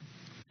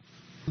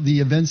the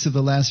events of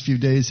the last few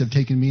days have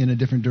taken me in a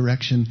different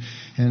direction,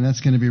 and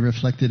that's going to be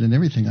reflected in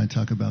everything I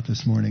talk about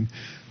this morning.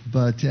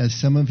 But as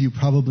some of you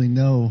probably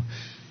know,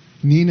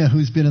 Nina,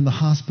 who's been in the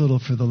hospital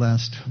for the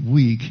last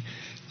week,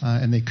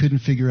 and they couldn't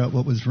figure out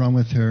what was wrong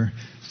with her,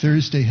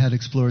 Thursday had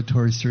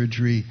exploratory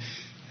surgery,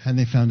 and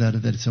they found out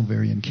that it's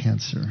ovarian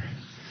cancer.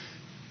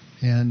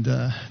 And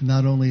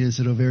not only is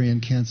it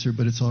ovarian cancer,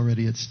 but it's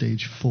already at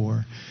stage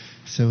 4.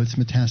 So it's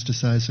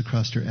metastasized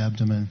across her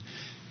abdomen.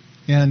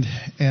 And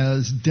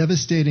as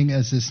devastating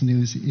as this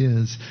news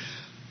is,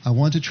 I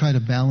want to try to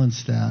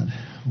balance that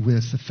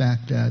with the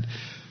fact that,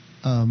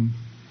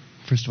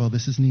 first of all,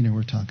 this is Nina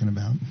we're talking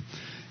about.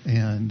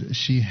 And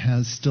she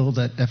has still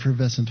that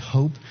effervescent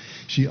hope.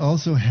 She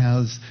also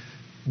has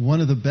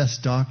one of the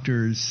best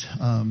doctors,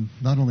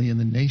 not only in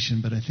the nation,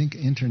 but I think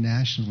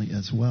internationally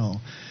as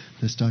well.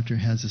 This doctor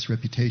has this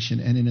reputation,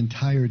 and an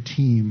entire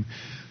team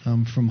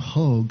from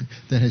Hoag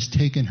that has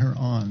taken her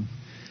on.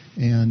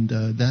 And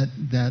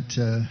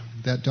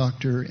that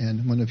doctor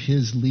and one of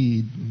his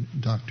lead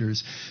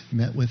doctors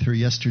met with her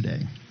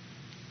yesterday.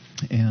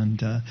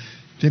 And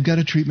they've got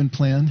a treatment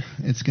plan.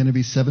 It's going to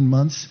be 7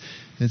 months.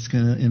 It's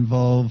going to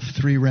involve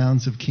 3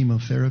 rounds of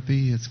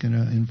chemotherapy. It's going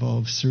to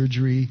involve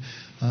surgery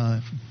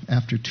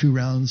after 2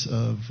 rounds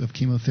of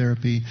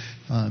chemotherapy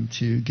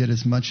to get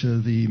as much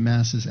of the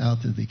masses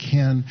out that they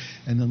can.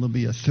 And then there'll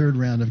be a 3rd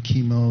round of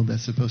chemo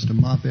that's supposed to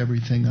mop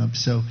everything up.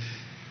 So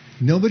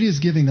nobody is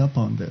giving up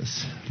on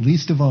this,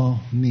 least of all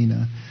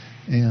Nina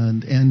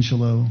and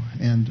Angelo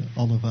and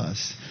all of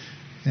us.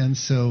 And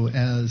so,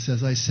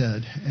 as I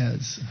said,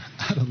 as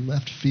out of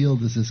left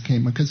field as this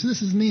came, because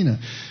this is Nina.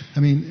 I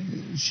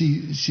mean,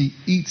 she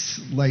eats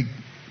like,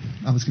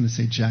 I was going to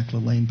say Jack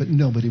LaLanne, but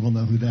nobody will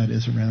know who that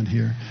is around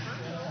here.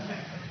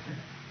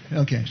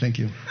 Okay, thank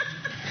you.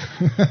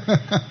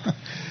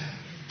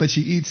 But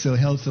she eats so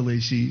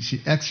healthily.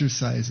 She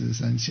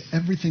exercises, and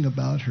everything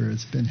about her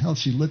has been health.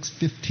 She looks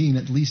 15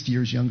 at least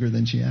years younger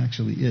than she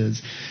actually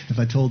is. If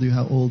I told you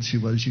how old she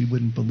was, you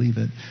wouldn't believe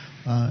it.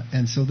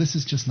 And so this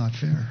is just not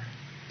fair.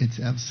 It's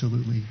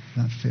absolutely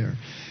not fair.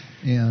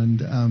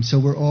 And so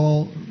we're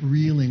all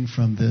reeling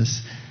from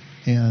this,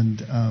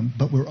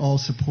 but we're all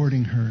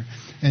supporting her.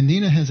 And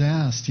Nina has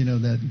asked,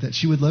 that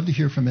she would love to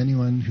hear from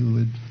anyone who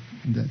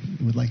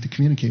would like to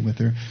communicate with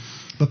her.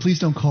 But please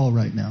don't call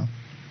right now,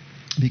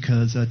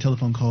 because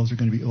telephone calls are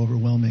going to be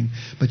overwhelming.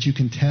 But you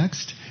can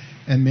text.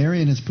 And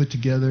Marion has put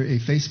together a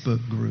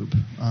Facebook group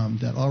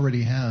that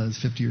already has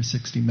 50 or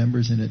 60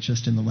 members in it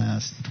just in the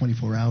last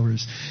 24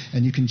 hours.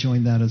 And you can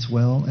join that as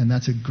well. And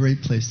that's a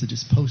great place to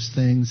just post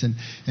things.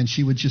 And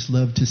she would just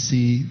love to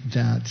see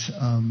that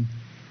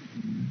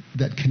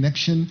that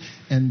connection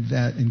and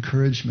that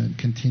encouragement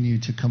continue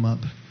to come up.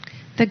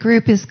 The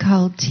group is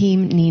called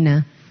Team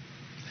Nina.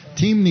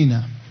 Team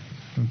Nina.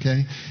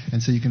 Okay?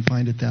 And so you can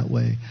find it that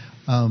way.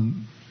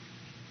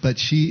 But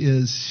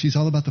she's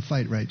all about the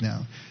fight right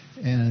now.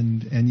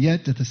 And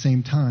yet, at the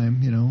same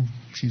time,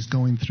 she's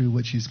going through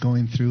what she's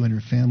going through, and her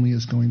family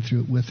is going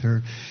through it with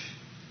her.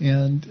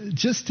 And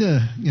just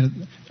to,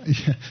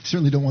 I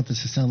certainly don't want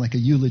this to sound like a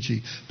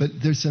eulogy, but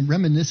there's some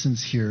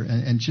reminiscence here,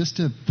 and just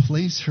to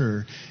place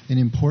her in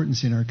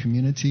importance in our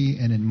community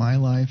and in my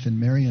life and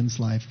Marion's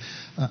life.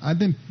 I've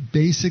been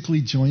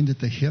basically joined at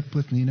the hip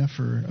with Nina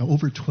for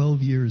over 12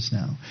 years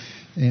now.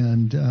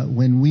 And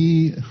when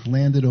we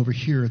landed over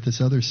here at this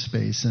other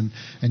space,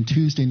 and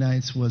Tuesday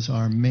nights was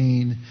our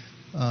main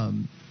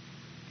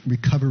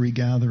recovery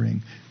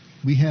gathering,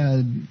 we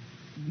had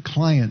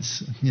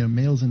clients,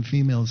 males and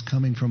females,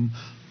 coming from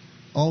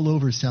all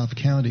over South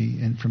County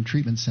and from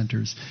treatment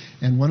centers.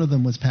 And one of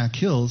them was Pack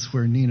Hills,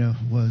 where Nina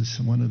was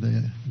one of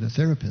the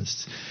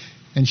therapists.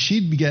 And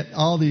she'd get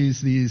all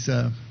these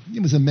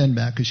it was a men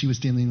back because she was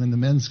dealing in the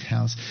men's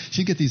house.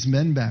 She'd get these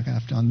men back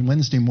on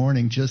Wednesday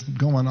morning just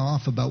going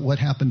off about what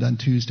happened on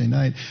Tuesday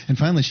night. And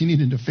finally she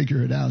needed to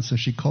figure it out. So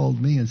she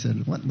called me and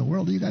said, "What in the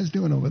world are you guys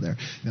doing over there?"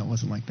 No, it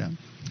wasn't like that.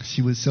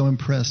 She was so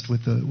impressed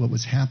with what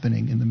was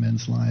happening in the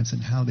men's lives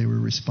and how they were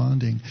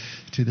responding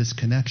to this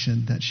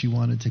connection that she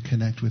wanted to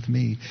connect with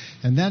me.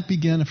 And that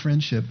began a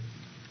friendship.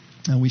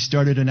 We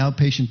started an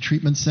outpatient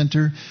treatment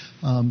center,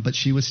 but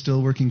she was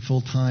still working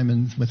full-time,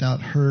 and without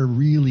her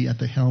really at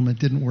the helm, it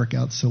didn't work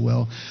out so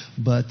well.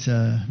 But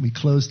we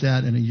closed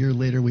that, and a year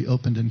later we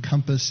opened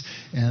Encompass,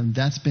 and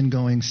that's been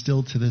going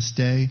still to this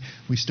day.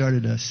 We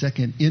started a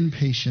second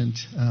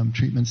inpatient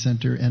treatment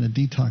center and a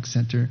detox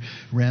center,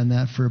 ran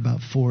that for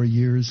about 4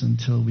 years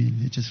until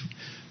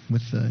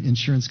with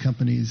insurance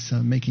companies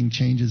making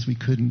changes, we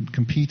couldn't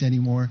compete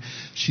anymore.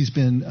 She's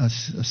been a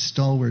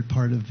stalwart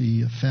part of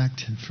the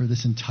effect for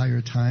this entire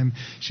time.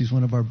 She's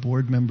one of our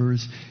board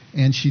members,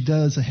 and she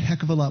does a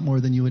heck of a lot more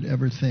than you would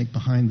ever think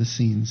behind the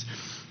scenes.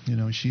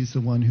 She's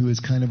the one who is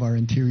kind of our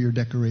interior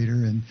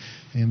decorator and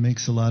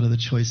makes a lot of the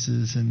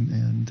choices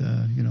and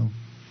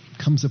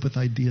comes up with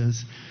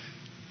ideas.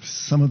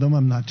 Some of them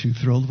I'm not too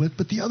thrilled with,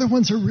 but the other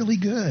ones are really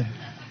good.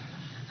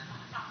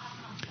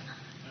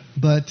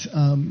 But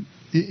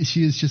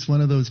she is just one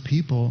of those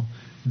people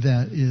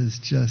that is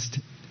just,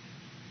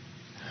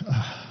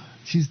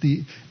 she's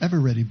the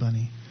ever-ready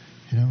bunny.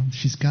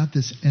 She's got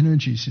this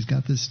energy. She's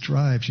got this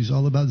drive. She's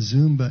all about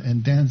Zumba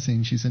and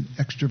dancing. She's an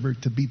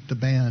extrovert to beat the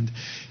band.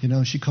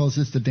 She calls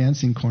this the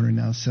dancing corner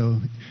now. So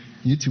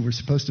you two were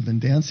supposed to have been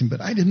dancing,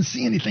 but I didn't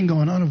see anything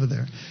going on over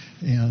there.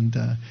 And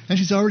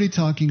she's already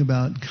talking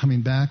about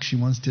coming back.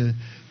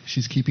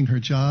 She's keeping her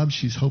job.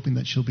 She's hoping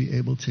that she'll be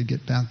able to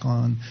get back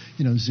on,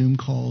 Zoom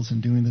calls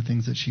and doing the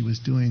things that she was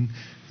doing.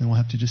 And we'll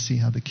have to just see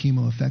how the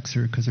chemo affects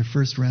her, because her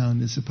first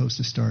round is supposed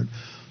to start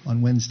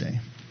on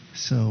Wednesday.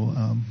 So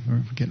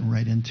we're getting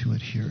right into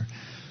it here.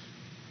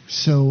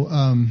 So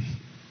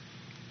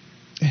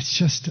it's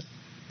just,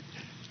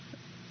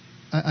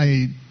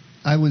 I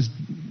was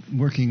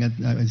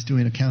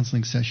doing a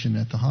counseling session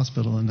at the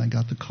hospital, and I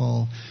got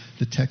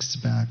the texts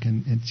back,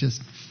 and it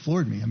just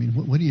floored me. I mean,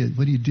 what do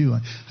you do?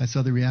 I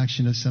saw the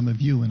reaction of some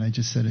of you, and I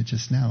just said it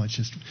just now. It's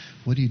just,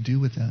 what do you do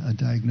with a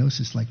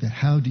diagnosis like that?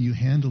 How do you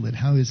handle it?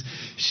 How is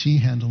she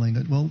handling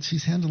it? Well,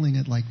 she's handling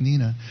it like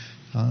Nina.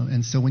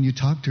 And so when you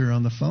talk to her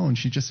on the phone,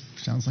 she just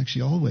sounds like she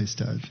always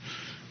does.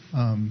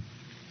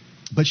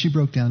 But she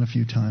broke down a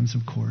few times,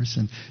 of course,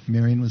 and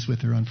Marion was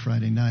with her on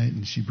Friday night,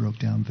 and she broke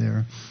down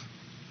there.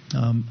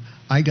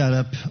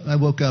 I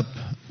woke up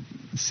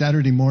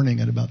Saturday morning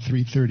at about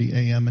 3:30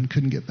 a.m. and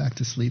couldn't get back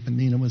to sleep, and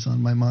Nina was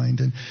on my mind.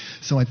 And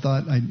so I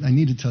thought I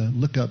needed to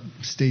look up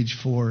stage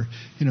 4.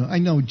 I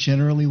know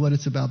generally what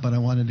it's about, but I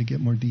wanted to get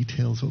more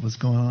details what was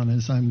going on.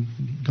 As I'm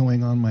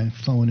going on my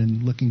phone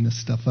and looking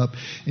this stuff up,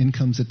 in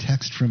comes a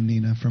text from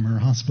Nina from her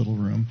hospital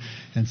room.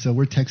 And so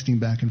we're texting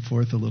back and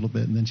forth a little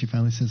bit, and then she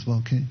finally says,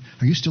 well,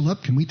 are you still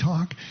up? Can we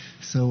talk?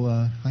 So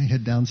I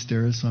head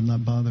downstairs, so I'm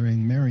not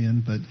bothering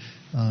Marion, but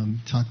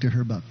talk to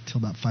her till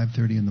about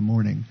 5:30 in the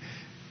morning.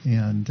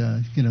 And,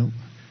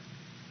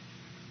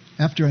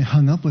 after I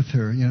hung up with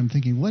her, I'm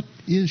thinking, what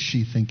is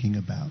she thinking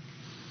about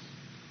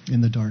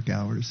in the dark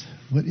hours?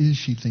 What is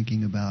she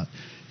thinking about,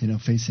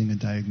 facing a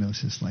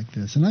diagnosis like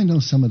this? And I know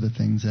some of the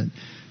things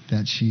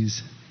that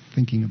she's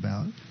thinking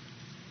about.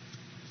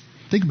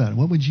 Think about it.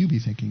 What would you be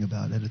thinking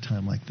about at a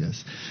time like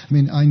this? I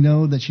mean, I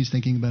know that she's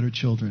thinking about her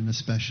children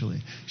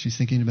especially. She's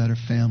thinking about her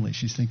family.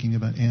 She's thinking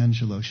about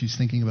Angelo. She's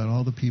thinking about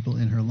all the people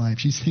in her life.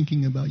 She's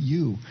thinking about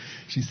you.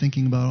 She's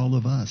thinking about all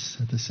of us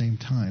at the same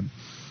time.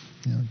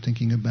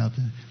 Thinking about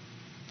the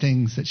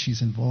things that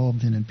she's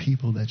involved in and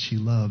people that she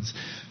loves.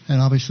 And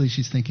obviously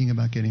she's thinking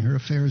about getting her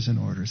affairs in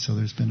order. So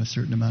there's been a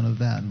certain amount of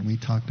that. And we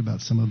talked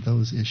about some of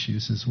those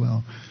issues as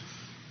well.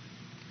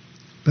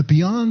 But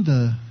beyond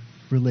the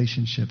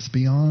relationships,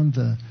 beyond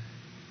the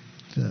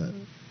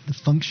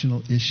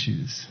functional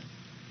issues,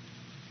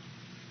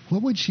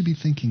 what would she be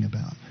thinking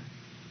about?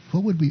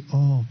 What would we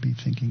all be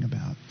thinking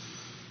about?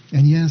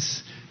 And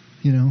yes,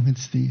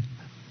 it's the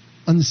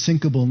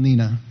unsinkable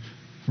Nina,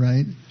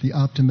 right? The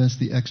optimist,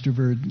 the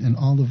extrovert, and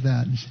all of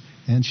that.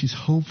 And she's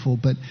hopeful,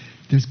 but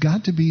there's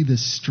got to be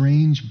this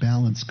strange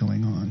balance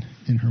going on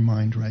in her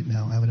mind right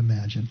now, I would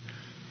imagine.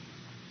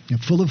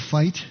 Full of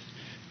fight.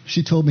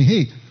 She told me,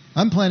 hey,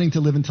 I'm planning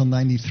to live until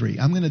 93.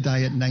 I'm going to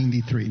die at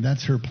 93.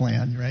 That's her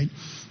plan, right?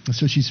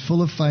 So she's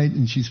full of fight,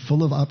 and she's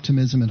full of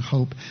optimism and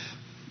hope.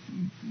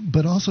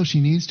 But also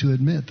she needs to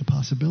admit the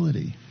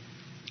possibility,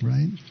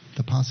 right?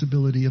 The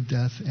possibility of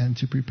death, and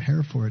to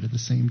prepare for it at the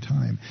same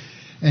time.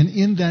 And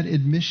in that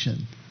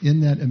admission,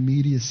 in that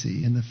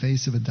immediacy, in the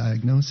face of a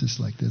diagnosis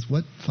like this,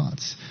 what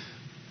thoughts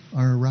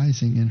are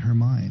arising in her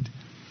mind?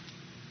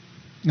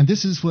 And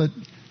this is what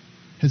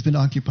has been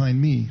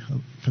occupying me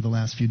for the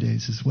last few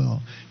days as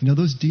well.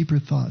 Those deeper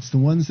thoughts, the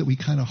ones that we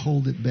kind of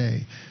hold at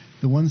bay,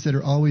 the ones that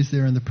are always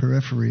there in the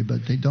periphery,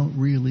 but they don't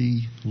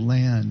really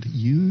land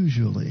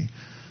usually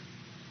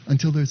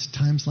until there's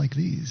times like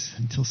these,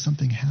 until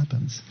something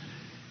happens.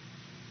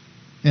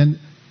 And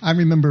I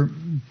remember,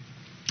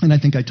 and I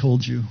think I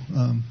told you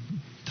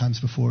times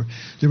before,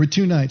 there were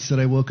 2 nights that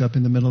I woke up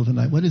in the middle of the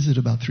night. What is it,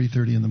 about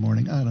 3:30 in the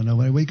morning? I don't know.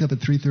 When I wake up at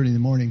 3:30 in the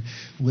morning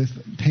with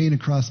pain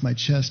across my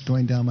chest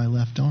going down my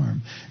left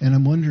arm. And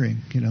I'm wondering,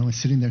 I'm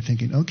sitting there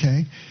thinking,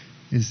 okay,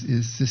 is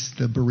this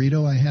the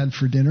burrito I had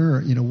for dinner?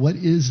 Or, what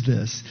is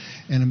this?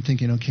 And I'm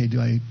thinking, okay, do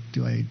I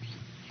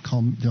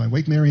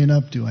wake Marion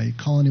up? Do I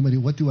call anybody?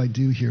 What do I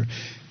do here?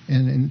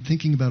 And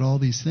thinking about all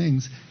these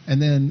things. And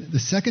then the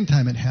second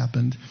time it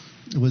happened,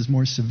 it was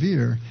more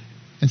severe.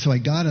 And so I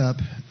got up,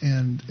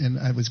 and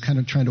I was kind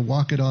of trying to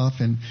walk it off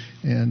and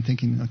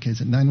thinking, okay,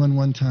 is it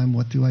 911 time?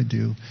 What do I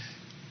do?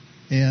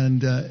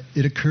 And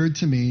it occurred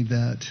to me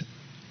that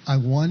I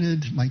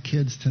wanted my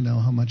kids to know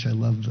how much I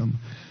loved them.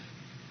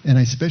 And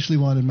I especially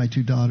wanted my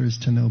 2 daughters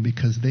to know,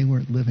 because they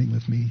weren't living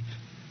with me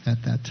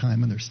at that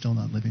time, and they're still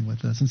not living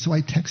with us. And so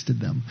I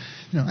texted them.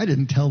 I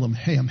didn't tell them,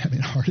 hey, I'm having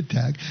a heart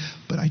attack,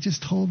 but I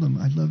just told them,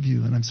 I love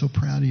you, and I'm so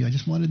proud of you. I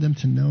just wanted them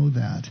to know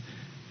that,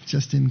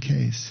 just in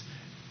case.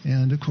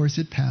 And, of course,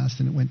 it passed,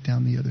 and it went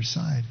down the other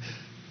side.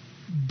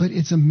 But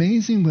it's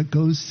amazing what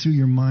goes through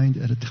your mind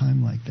at a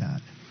time like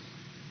that.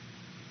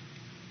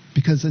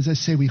 Because, as I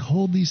say, we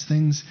hold these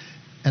things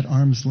at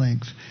arm's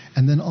length,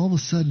 and then all of a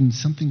sudden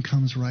something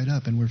comes right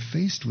up, and we're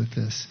faced with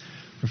this.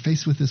 We're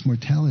faced with this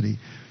mortality.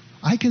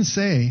 I can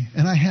say,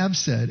 and I have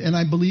said, and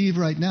I believe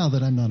right now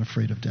that I'm not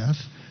afraid of death.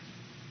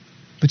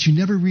 But you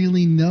never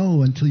really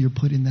know until you're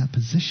put in that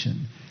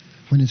position,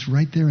 when it's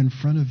right there in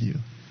front of you,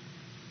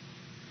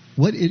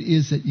 what it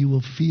is that you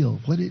will feel,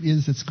 what it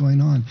is that's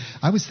going on.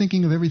 I was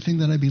thinking of everything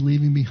that I'd be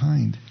leaving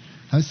behind.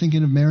 I was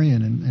thinking of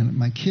Marion and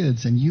my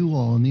kids and you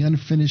all and the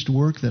unfinished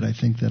work that I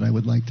think that I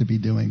would like to be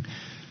doing.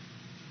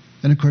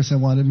 And of course I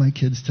wanted my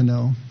kids to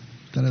know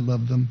that I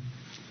loved them.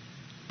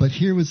 But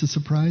here was a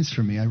surprise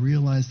for me. I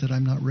realized that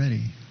I'm not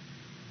ready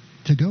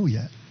to go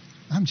yet.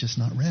 I'm just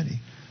not ready.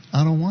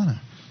 I don't want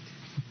to.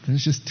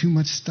 There's just too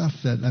much stuff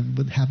that I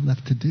would have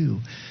left to do.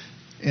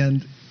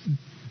 And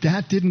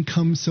that didn't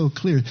come so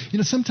clear. You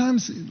know,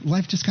 sometimes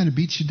life just kind of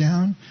beats you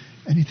down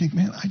and you think,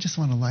 man, I just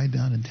want to lie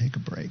down and take a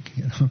break.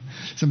 You know,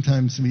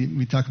 sometimes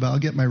we talk about, I'll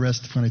get my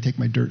rest when I take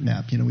my dirt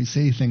nap. You know, we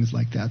say things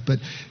like that. But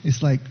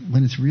it's like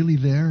when it's really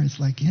there, it's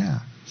like, yeah,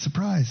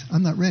 surprise,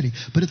 I'm not ready.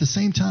 But at the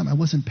same time, I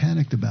wasn't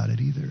panicked about it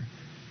either.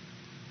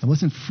 I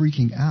wasn't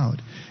freaking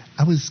out.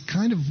 I was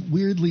kind of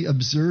weirdly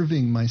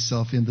observing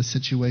myself in the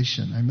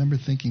situation. I remember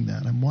thinking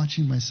that. I'm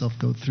watching myself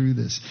go through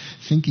this,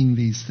 thinking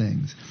these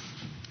things,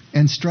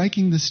 and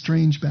striking this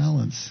strange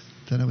balance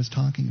that I was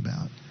talking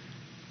about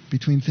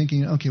between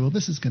thinking, okay, well,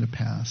 this is going to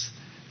pass,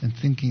 and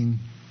thinking,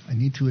 I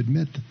need to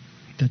admit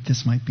that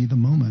this might be the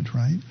moment,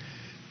 right?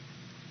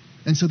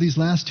 And so these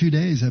last 2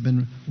 days, I've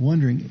been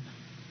wondering,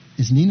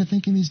 is Nina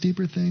thinking these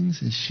deeper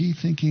things? Is she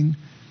thinking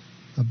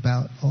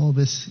about all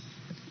this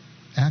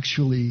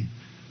actually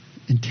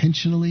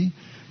intentionally?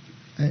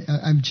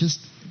 I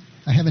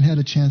haven't had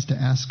a chance to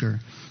ask her.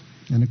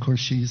 And of course,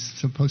 she's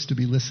supposed to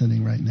be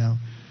listening right now.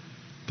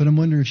 But I'm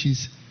wondering if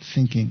she's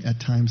thinking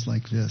at times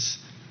like this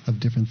of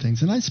different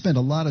things. And I spent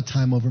a lot of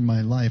time over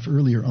my life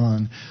earlier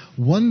on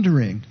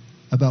wondering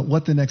about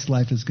what the next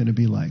life is going to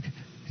be like.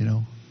 You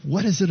know,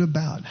 what is it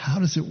about? How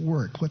does it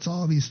work? What's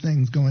all these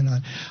things going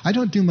on? I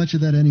don't do much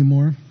of that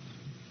anymore.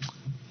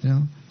 You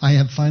know, I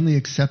have finally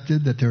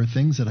accepted that there are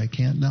things that I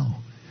can't know.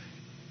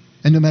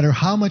 And no matter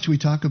how much we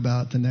talk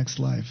about the next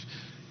life,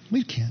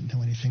 we can't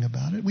know anything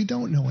about it. We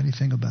don't know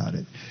anything about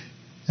it.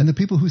 And the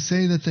people who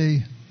say that they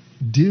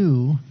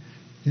do,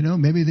 you know,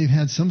 maybe they've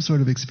had some sort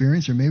of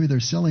experience or maybe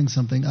they're selling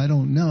something, I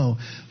don't know.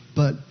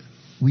 But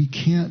we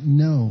can't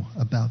know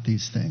about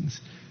these things.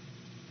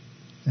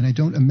 And I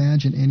don't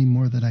imagine any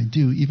more that I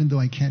do, even though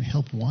I can't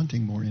help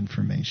wanting more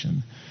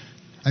information.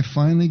 I've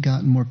finally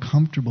gotten more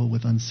comfortable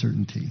with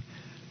uncertainty.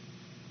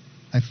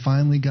 I've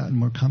finally gotten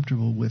more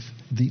comfortable with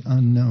the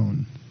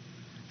unknown.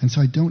 And so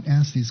I don't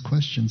ask these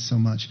questions so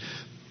much.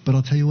 But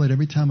I'll tell you what,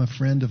 every time a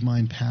friend of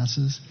mine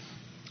passes,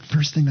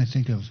 first thing I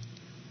think of,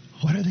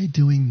 what are they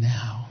doing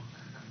now?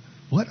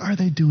 What are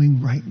they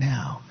doing right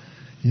now?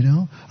 You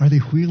know, are they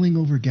wheeling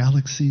over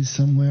galaxies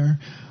somewhere?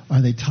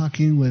 Are they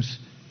talking with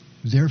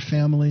their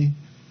family,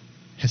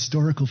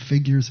 historical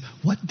figures?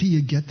 What do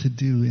you get to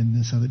do in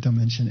this other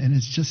dimension? And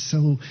it's just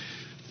so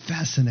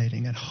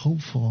fascinating and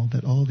hopeful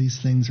that all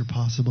these things are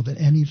possible, that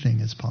anything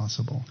is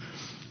possible.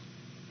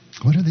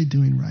 What are they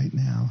doing right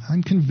now?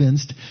 I'm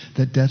convinced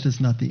that death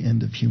is not the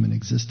end of human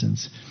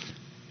existence.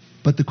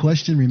 But the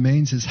question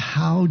remains is,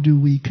 how do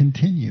we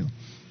continue?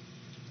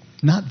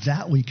 Not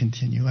that we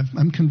continue.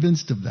 I'm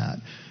convinced of that.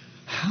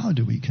 How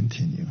do we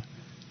continue?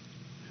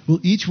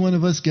 Will each one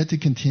of us get to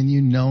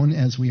continue known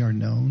as we are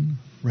known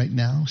right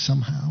now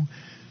somehow?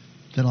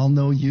 That I'll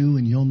know you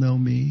and you'll know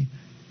me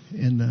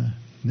in the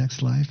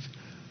next life?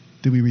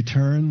 Do we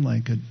return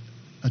like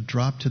a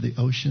drop to the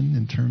ocean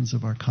in terms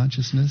of our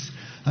consciousness?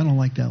 I don't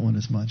like that one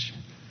as much.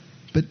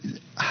 But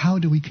how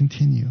do we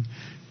continue?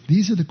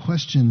 These are the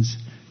questions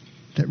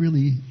that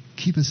really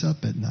keep us up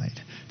at night.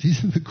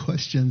 These are the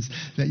questions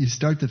that you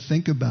start to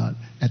think about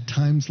at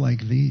times like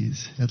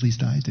these. At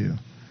least I do.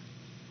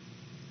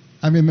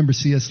 I remember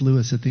C.S.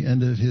 Lewis at the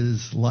end of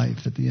his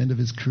life, at the end of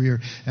his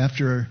career,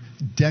 after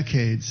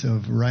decades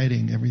of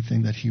writing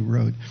everything that he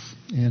wrote,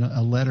 in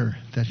a letter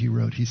that he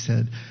wrote, he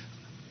said,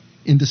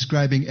 in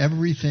describing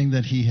everything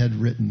that he had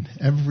written,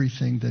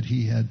 everything that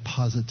he had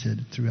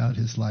posited throughout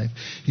his life,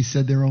 he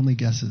said, they're only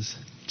guesses,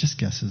 just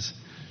guesses.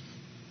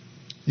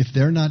 If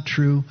they're not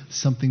true,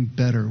 something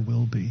better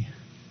will be.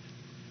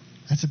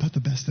 That's about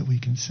the best that we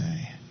can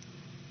say.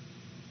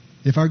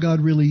 If our God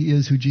really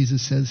is who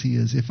Jesus says he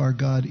is, if our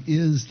God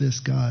is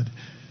this God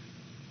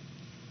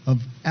of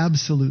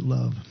absolute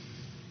love,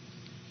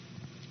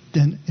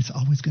 then it's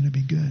always going to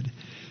be good.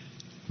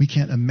 We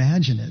can't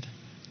imagine it,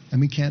 and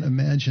we can't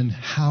imagine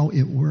how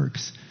it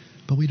works,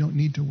 but we don't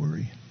need to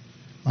worry.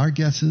 Our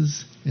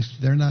guesses, if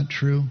they're not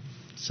true,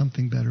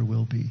 something better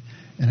will be.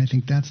 And I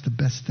think that's the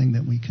best thing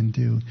that we can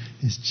do,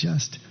 is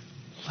just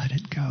let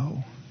it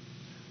go.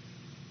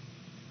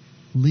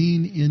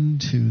 Lean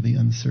into the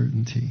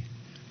uncertainty.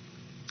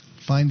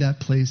 Find that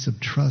place of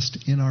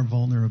trust in our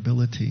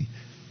vulnerability.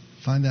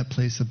 Find that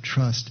place of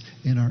trust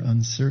in our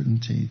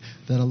uncertainty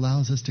that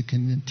allows us to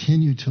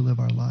continue to live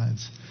our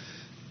lives.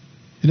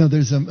 You know,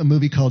 there's a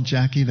movie called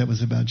Jackie that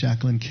was about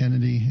Jacqueline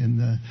Kennedy in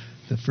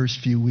the first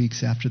few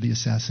weeks after the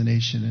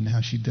assassination and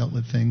how she dealt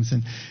with things.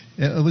 And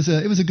it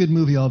was a good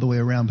movie all the way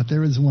around, but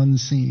there was one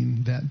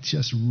scene that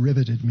just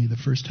riveted me the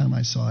first time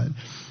I saw it.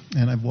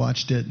 And I've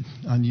watched it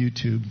on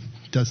YouTube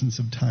dozens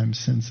of times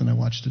since, and I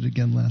watched it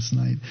again last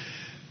night.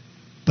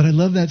 But I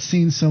love that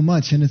scene so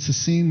much, and it's a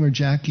scene where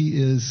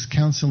Jackie is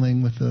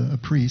counseling with a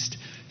priest,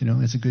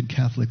 as a good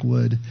Catholic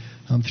would,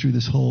 through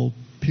this whole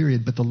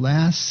period. But the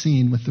last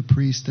scene with the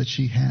priest that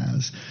she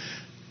has,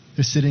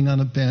 they're sitting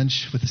on a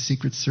bench with the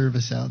Secret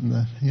Service out in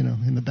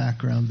the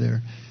background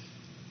there.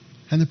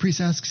 And the priest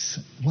asks,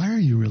 "Why are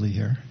you really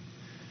here?"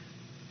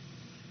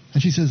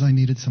 And she says, "I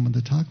needed someone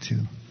to talk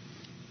to."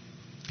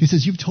 He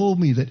says, "You've told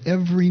me that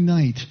every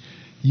night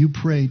you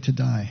pray to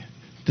die,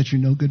 that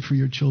you're no good for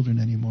your children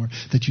anymore,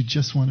 that you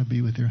just want to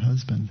be with your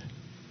husband.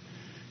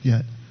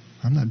 Yet,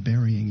 I'm not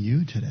burying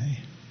you today."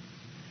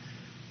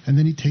 And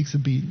then he takes a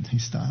beat, he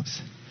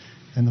stops,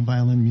 and the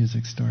violin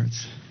music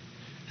starts.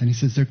 And he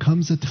says, "There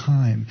comes a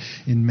time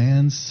in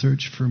man's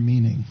search for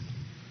meaning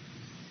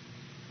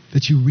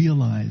that you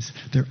realize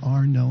there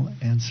are no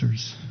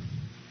answers.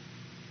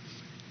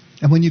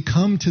 And when you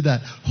come to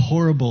that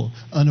horrible,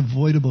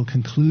 unavoidable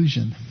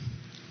conclusion,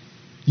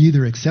 you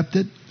either accept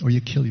it or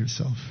you kill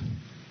yourself.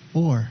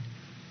 Or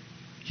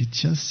you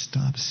just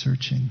stop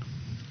searching."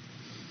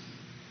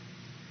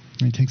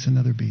 And he takes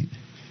another beat.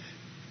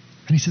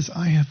 And he says,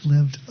 "I have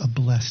lived a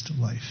blessed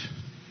life.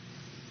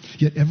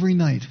 Yet every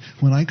night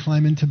when I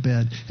climb into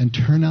bed and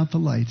turn out the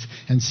lights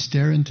and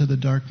stare into the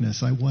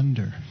darkness, I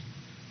wonder,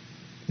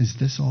 is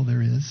this all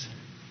there is?"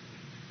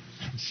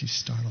 And she's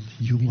startled.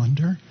 "You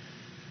wonder?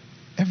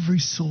 Every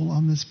soul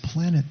on this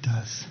planet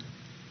does.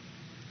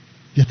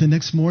 Yet the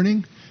next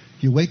morning,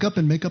 you wake up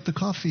and make up the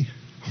coffee.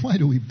 Why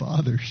do we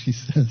bother?" she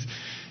says.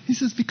 He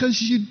says,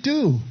 "Because you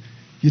do.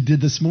 You did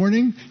this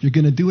morning. You're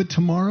going to do it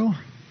tomorrow.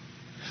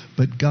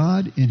 But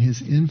God, in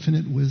his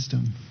infinite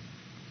wisdom,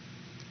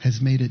 has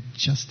made it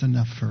just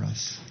enough for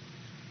us."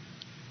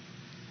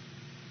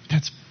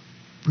 That's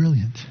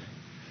brilliant.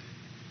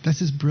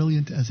 That's as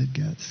brilliant as it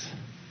gets.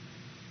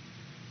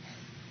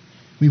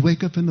 We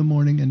wake up in the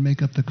morning and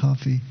make up the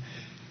coffee.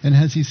 And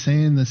as he's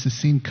saying this, the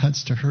scene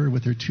cuts to her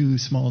with her two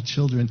small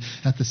children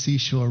at the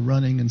seashore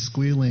running and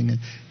squealing. And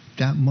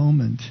that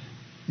moment,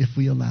 if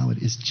we allow it,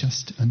 is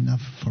just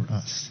enough for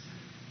us.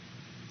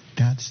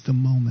 That's the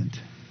moment.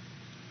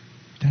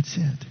 That's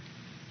it.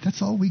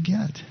 That's all we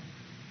get.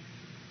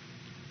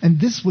 And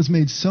this was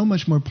made so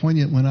much more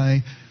poignant when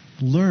I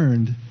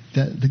learned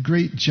that the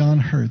great John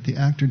Hurt, the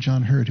actor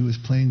John Hurt, who was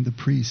playing the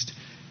priest,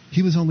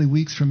 he was only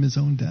weeks from his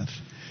own death.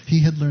 He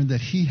had learned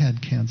that he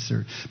had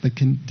cancer, but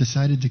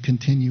decided to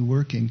continue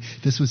working.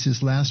 This was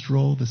his last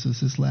role. This was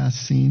his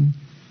last scene.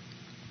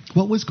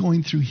 What was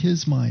going through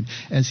his mind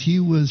as he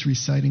was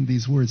reciting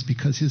these words?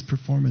 Because his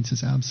performance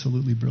is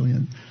absolutely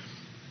brilliant.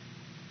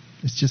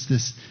 It's just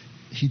this,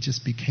 he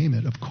just became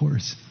it, of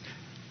course.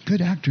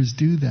 Good actors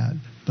do that.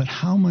 But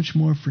how much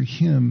more for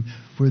him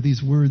were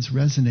these words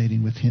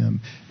resonating with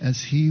him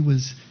as he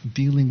was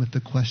dealing with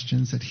the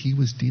questions that he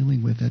was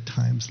dealing with at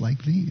times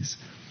like these?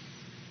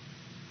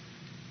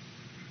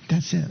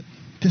 That's it.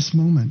 This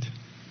moment,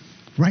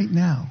 right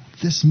now,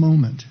 this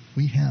moment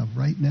we have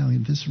right now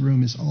in this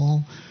room is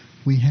all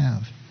we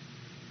have.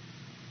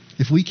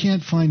 If we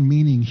can't find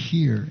meaning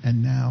here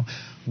and now,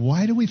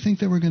 why do we think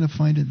that we're going to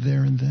find it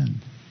there and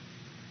then?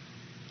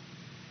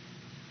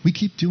 We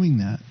keep doing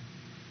that,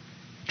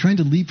 trying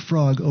to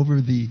leapfrog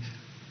over the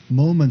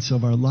moments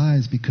of our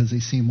lives because they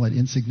seem,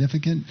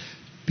 insignificant,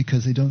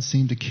 because they don't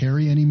seem to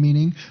carry any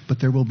meaning, but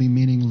there will be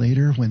meaning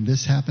later when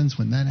this happens,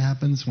 when that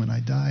happens, when I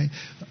die,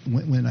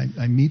 when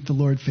I meet the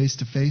Lord face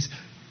to face.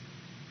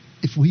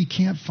 If we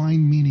can't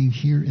find meaning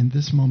here in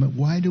this moment,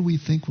 why do we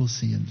think we'll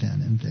see it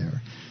then and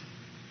there?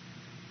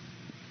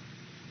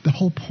 The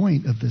whole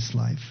point of this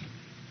life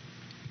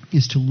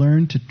is to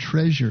learn to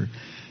treasure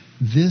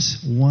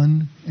this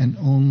one and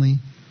only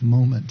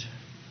moment.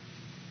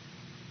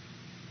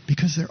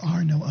 Because there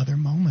are no other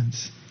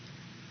moments.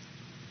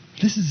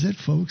 This is it,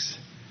 folks.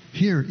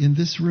 Here in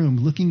this room,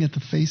 looking at the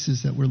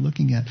faces that we're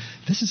looking at,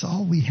 this is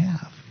all we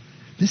have.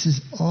 This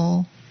is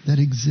all that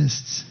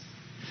exists.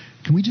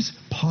 Can we just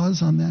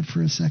pause on that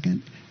for a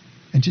second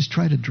and just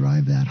try to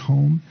drive that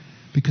home?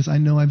 Because I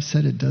know I've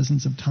said it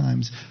dozens of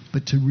times,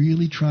 but to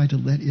really try to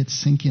let it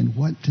sink in,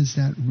 what does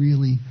that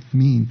really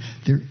mean?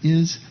 There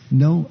is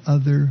no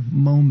other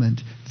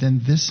moment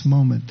than this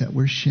moment that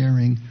we're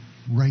sharing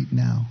right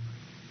now.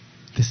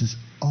 This is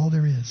all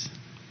there is.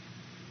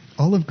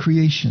 All of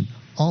creation,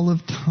 all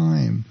of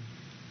time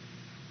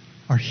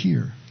are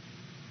here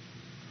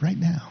right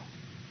now.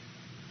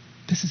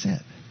 This is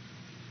it.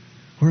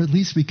 Or at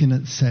least we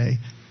can say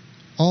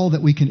all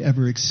that we can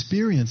ever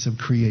experience of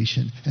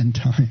creation and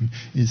time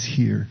is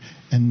here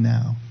and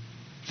now.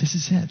 This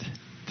is it.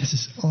 This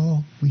is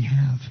all we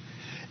have.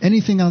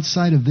 Anything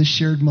outside of this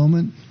shared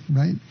moment,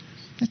 right?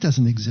 It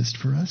doesn't exist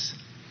for us.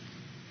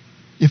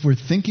 If we're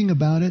thinking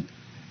about it,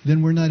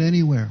 then we're not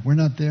anywhere. We're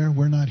not there.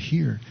 We're not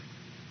here.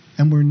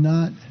 And we're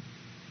not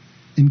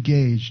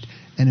engaged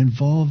and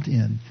involved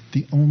in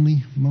the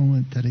only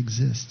moment that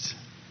exists.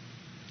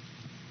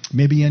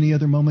 Maybe any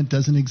other moment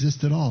doesn't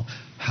exist at all.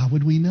 How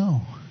would we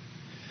know?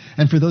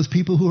 And for those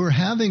people who are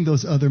having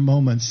those other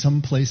moments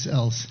someplace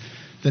else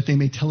that they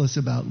may tell us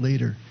about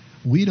later,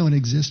 we don't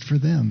exist for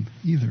them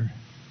either.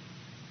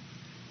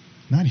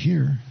 Not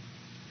here.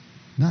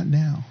 Not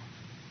now.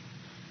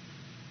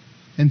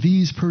 And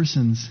these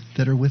persons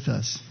that are with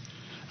us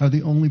are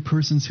the only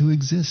persons who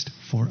exist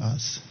for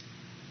us.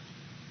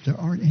 There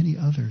aren't any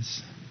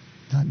others.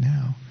 Not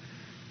now.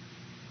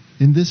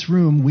 In this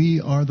room, we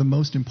are the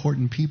most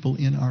important people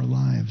in our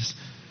lives,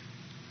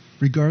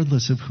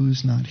 regardless of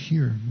who's not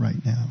here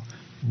right now.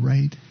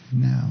 Right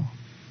now.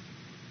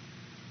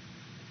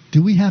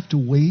 Do we have to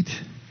wait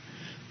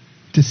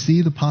to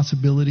see the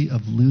possibility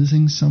of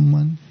losing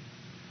someone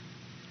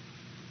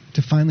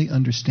to finally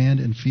understand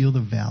and feel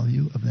the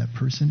value of that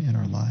person in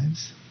our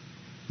lives?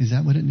 Is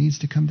that what it needs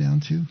to come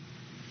down to?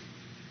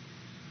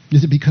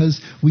 Is it because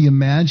we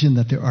imagine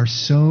that there are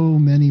so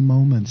many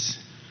moments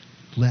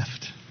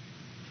left,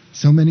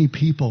 so many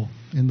people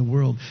in the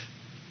world,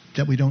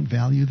 that we don't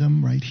value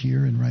them right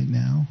here and right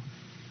now?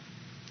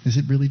 Is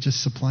it really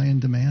just supply and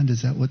demand?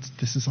 Is that what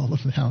this is all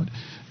about?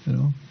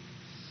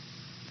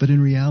 But in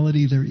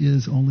reality, there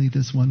is only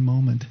this one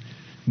moment.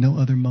 No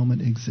other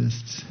moment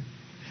exists.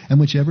 And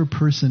whichever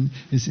person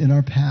is in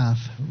our path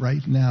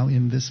right now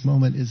in this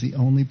moment is the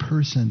only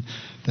person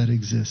that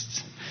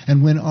exists.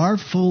 And when our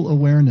full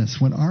awareness,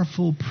 when our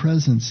full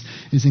presence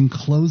is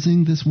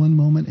enclosing this one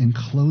moment,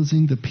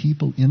 enclosing the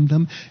people in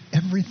them,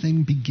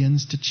 everything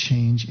begins to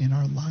change in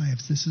our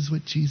lives. This is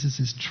what Jesus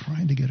is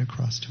trying to get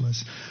across to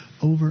us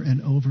over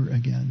and over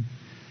again.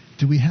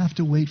 Do we have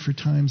to wait for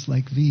times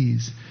like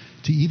these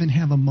to even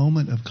have a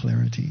moment of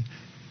clarity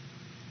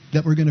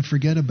that we're going to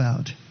forget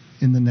about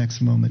in the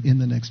next moment, in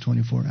the next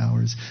 24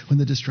 hours, when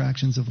the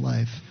distractions of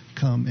life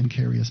come and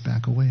carry us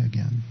back away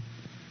again?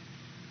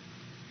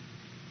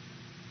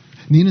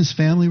 Nina's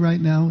family right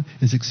now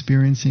is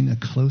experiencing a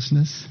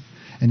closeness,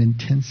 an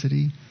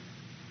intensity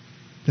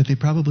that they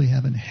probably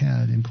haven't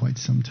had in quite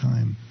some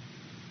time.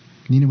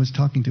 Nina was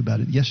talking about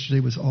it.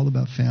 Yesterday was all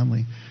about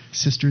family.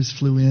 Sisters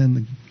flew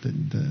in,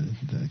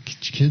 the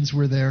kids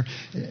were there,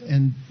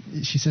 and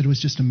she said it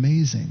was just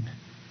amazing.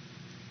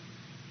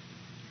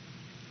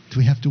 Do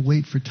we have to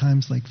wait for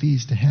times like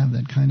these to have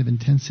that kind of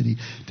intensity,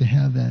 to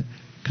have that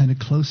kind of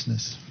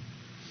closeness?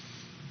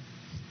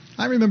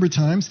 I remember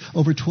times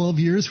over 12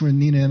 years when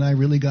Nina and I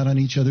really got on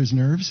each other's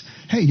nerves.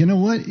 Hey, you know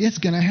what? It's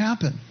going to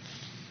happen.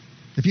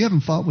 If you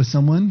haven't fought with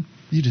someone,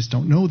 you just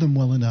don't know them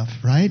well enough,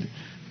 right?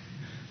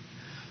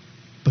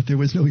 But there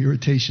was no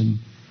irritation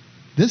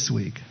this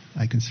week.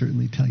 I can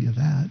certainly tell you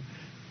that.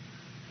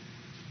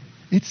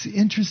 It's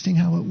interesting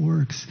how it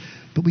works,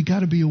 but we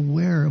got to be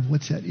aware of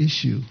what's at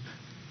issue,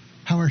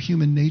 how our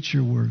human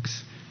nature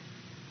works,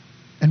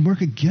 and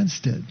work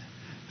against it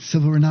so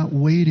that we're not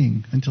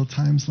waiting until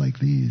times like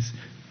these.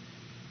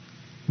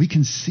 We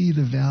can see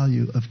the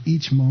value of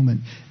each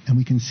moment, and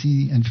we can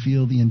see and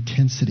feel the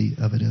intensity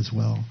of it as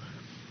well.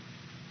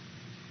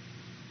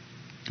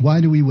 Why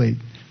do we wait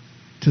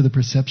till the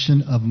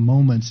perception of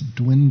moments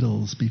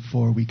dwindles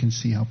before we can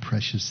see how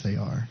precious they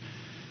are?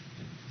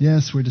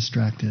 Yes, we're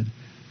distracted.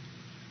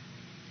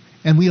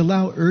 And we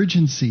allow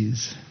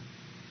urgencies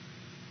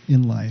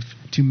in life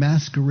to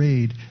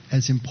masquerade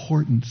as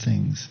important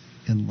things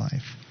in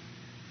life.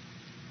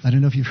 I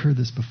don't know if you've heard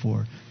this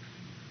before.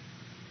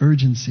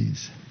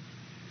 Urgencies.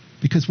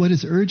 Because what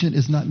is urgent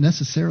is not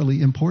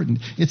necessarily important.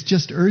 It's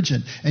just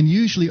urgent, and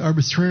usually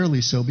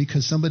arbitrarily so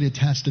because somebody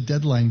attached a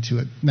deadline to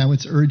it. Now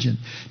it's urgent.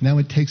 Now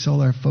it takes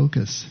all our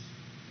focus.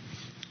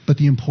 But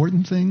the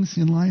important things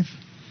in life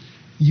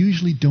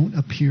usually don't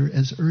appear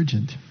as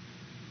urgent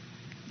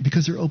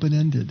because they're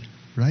open-ended,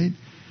 right?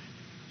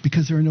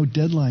 Because there are no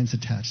deadlines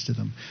attached to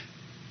them.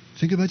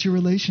 Think about your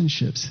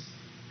relationships.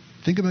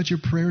 Think about your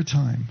prayer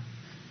time.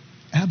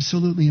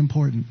 Absolutely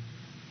important.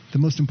 The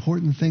most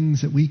important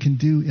things that we can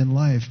do in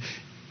life,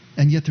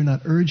 and yet they're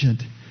not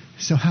urgent.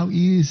 So how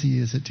easy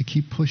is it to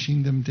keep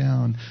pushing them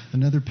down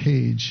another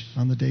page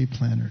on the day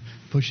planner,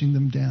 pushing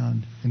them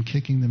down and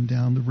kicking them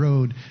down the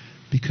road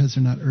because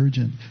they're not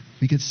urgent.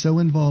 We get so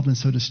involved and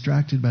so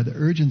distracted by the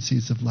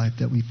urgencies of life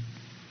that we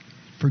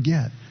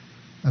forget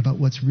about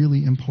what's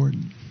really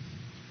important.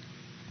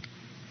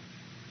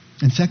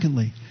 And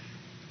secondly,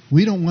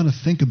 we don't want to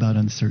think about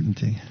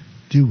uncertainty,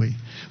 do we?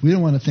 We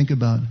don't want to think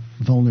about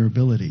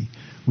vulnerability.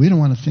 We don't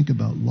want to think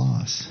about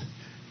loss.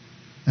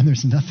 And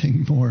there's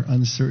nothing more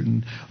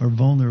uncertain or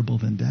vulnerable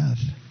than death.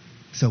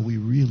 So we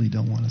really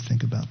don't want to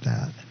think about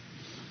that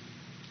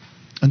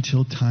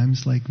until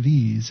times like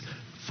these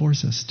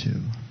force us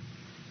to.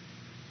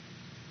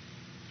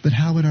 But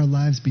how would our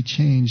lives be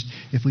changed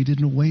if we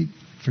didn't wait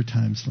for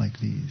times like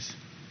these?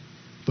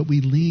 But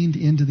we leaned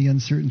into the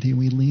uncertainty and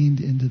we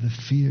leaned into the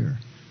fear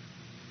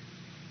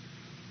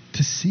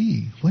to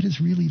see what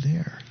is really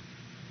there.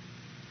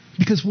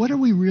 Because what are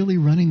we really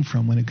running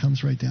from when it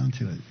comes right down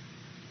to it?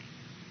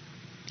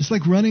 It's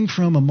like running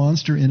from a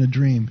monster in a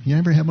dream. You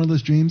ever have one of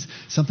those dreams?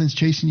 Something's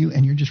chasing you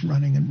and you're just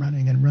running and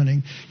running and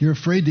running. You're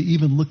afraid to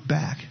even look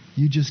back.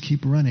 You just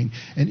keep running.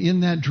 And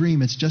in that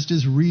dream, it's just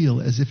as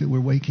real as if it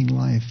were waking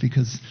life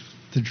because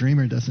the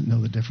dreamer doesn't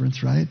know the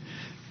difference, right?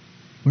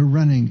 We're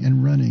running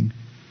and running.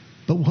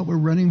 But what we're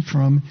running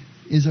from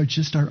is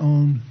just our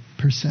own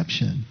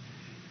perception.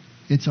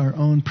 It's our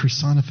own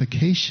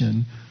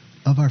personification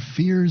of our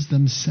fears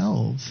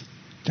themselves.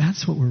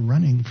 That's what we're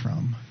running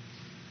from.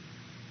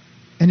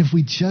 And if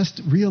we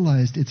just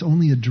realized it's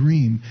only a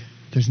dream,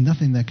 there's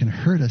nothing that can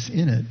hurt us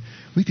in it,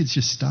 we could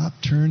just stop,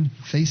 turn,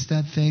 face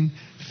that thing,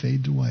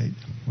 fade to white.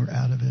 We're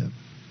out of it.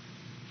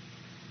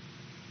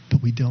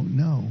 But we don't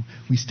know.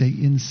 We stay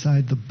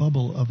inside the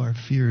bubble of our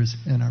fears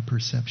and our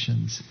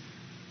perceptions.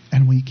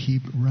 And we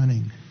keep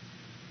running.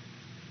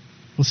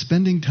 Well,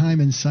 spending time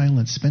in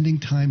silence, spending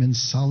time in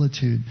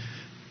solitude,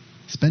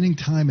 spending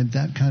time in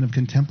that kind of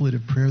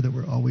contemplative prayer that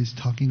we're always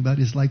talking about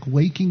is like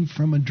waking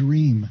from a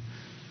dream.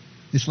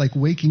 It's like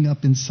waking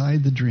up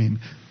inside the dream,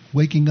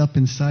 waking up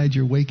inside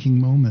your waking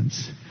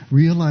moments,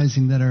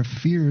 realizing that our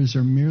fears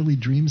are merely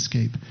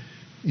dreamscape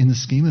in the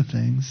scheme of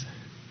things.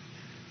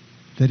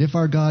 That if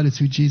our God is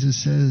who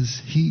Jesus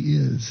says He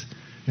is,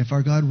 if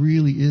our God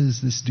really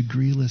is this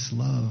degreeless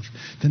love,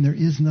 then there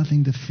is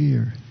nothing to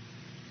fear.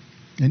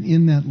 And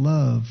in that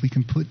love, we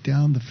can put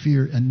down the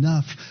fear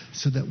enough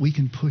so that we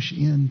can push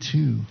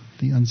into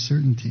the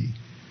uncertainty.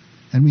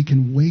 And we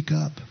can wake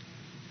up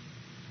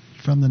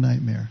from the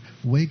nightmare,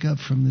 wake up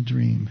from the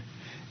dream,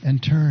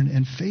 and turn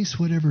and face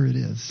whatever it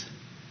is.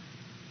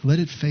 Let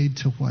it fade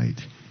to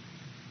white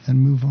and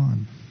move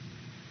on.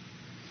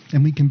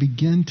 And we can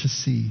begin to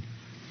see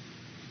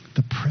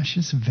the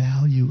precious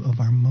value of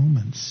our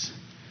moments.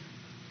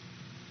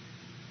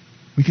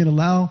 We can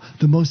allow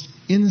the most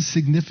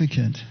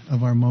insignificant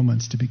of our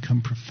moments to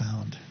become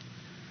profound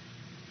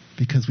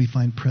because we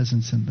find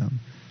presence in them,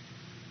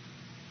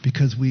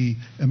 because we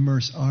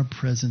immerse our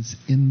presence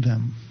in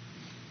them,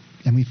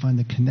 and we find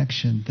the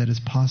connection that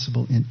is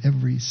possible in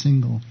every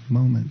single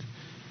moment.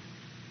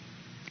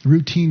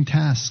 Routine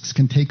tasks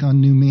can take on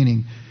new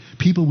meaning.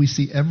 People we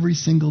see every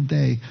single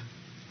day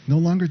no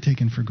longer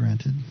taken for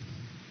granted.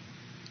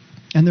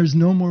 And there's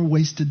no more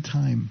wasted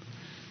time.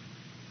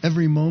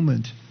 Every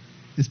moment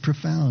is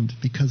profound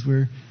because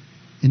we're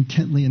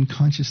intently and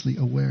consciously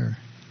aware.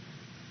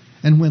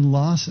 And when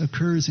loss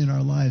occurs in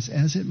our lives,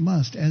 as it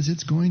must, as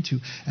it's going to,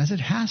 as it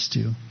has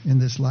to in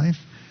this life,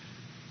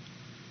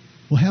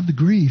 we'll have the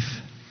grief,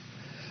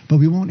 but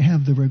we won't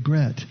have the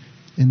regret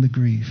in the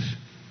grief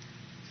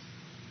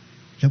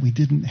that we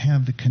didn't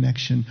have the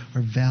connection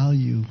or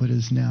value what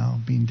is now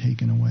being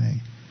taken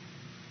away.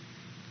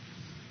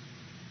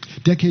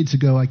 Decades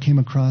ago, I came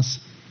across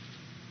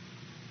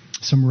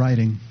some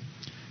writing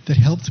that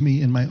helped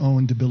me in my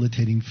own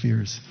debilitating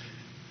fears,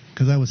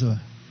 because I was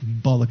a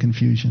ball of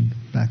confusion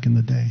back in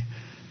the day.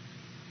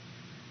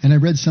 And I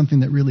read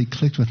something that really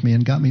clicked with me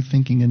and got me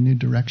thinking in new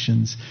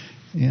directions.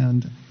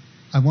 And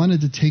I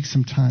wanted to take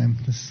some time,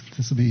 this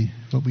will be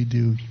what we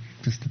do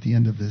just at the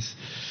end of this,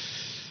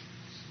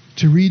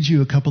 to read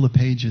you a couple of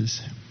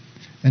pages.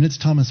 And it's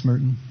Thomas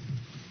Merton.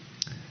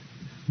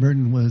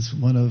 Merton was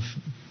one of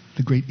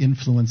the great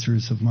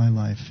influencers of my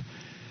life.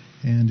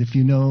 And if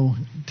you know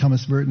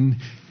Thomas Merton,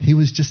 he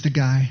was just a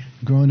guy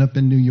growing up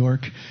in New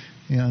York,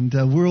 and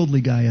a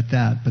worldly guy at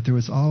that, but there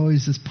was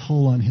always this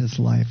pull on his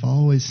life,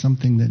 always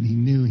something that he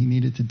knew he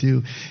needed to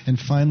do. And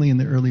finally, in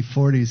the early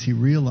 40s, he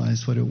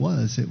realized what it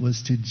was. It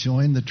was to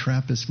join the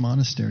Trappist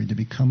monastery, to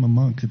become a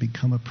monk, to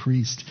become a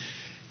priest,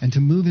 and to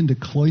move into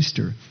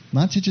cloister,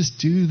 not to just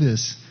do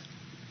this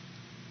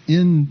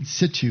in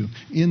situ,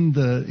 in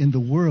the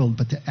world,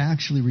 but to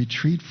actually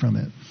retreat from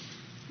it.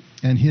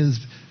 And his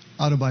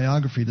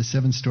autobiography, The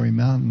Seven-Story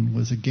Mountain,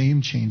 was a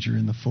game changer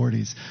in the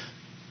 40s.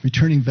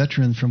 Returning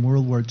veterans from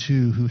World War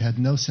II who had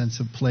no sense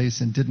of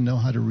place and didn't know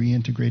how to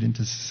reintegrate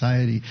into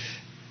society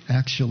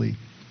actually,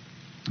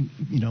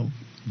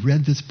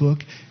 read this book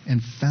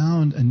and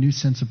found a new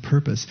sense of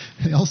purpose.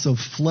 They also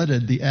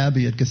flooded the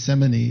Abbey at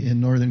Gethsemane in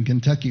northern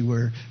Kentucky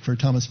where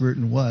Thomas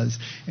Merton was.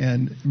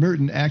 And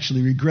Merton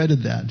actually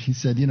regretted that. He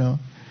said,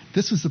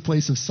 this was the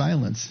place of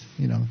silence.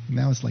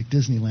 Now it's like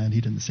Disneyland.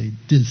 He didn't say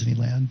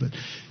Disneyland, but,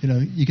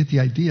 you get the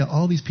idea.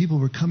 All these people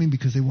were coming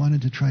because they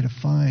wanted to try to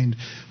find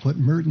what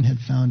Merton had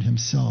found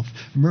himself.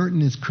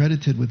 Merton is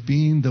credited with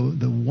being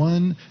the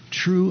one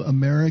true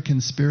American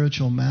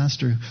spiritual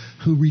master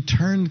who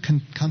returned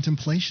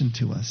contemplation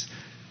to us.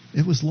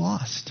 It was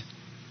lost.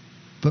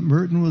 But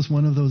Merton was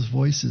one of those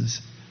voices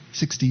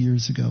 60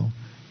 years ago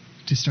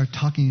to start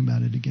talking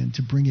about it again,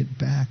 to bring it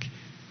back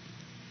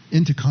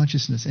into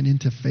consciousness and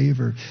into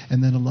favor.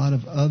 And then a lot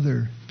of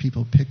other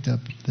people picked up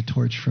the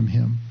torch from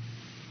him.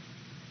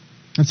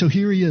 And so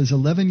here he is,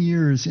 11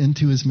 years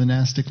into his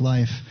monastic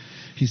life.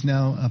 He's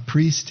now a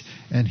priest,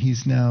 and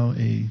he's now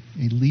a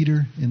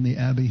leader in the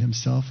abbey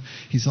himself.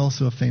 He's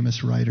also a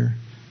famous writer.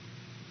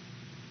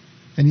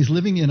 And he's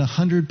living in a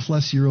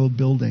 100-plus-year-old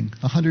building,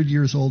 100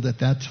 years old at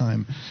that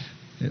time.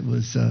 It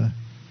was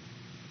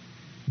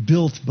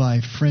built by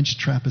French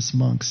Trappist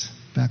monks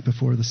back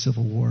before the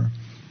Civil War.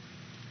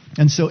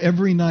 And so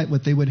every night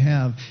what they would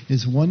have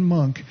is one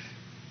monk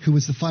who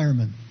was the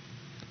fireman.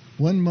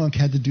 One monk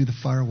had to do the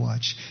fire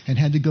watch and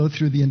had to go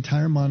through the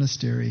entire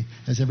monastery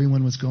as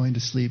everyone was going to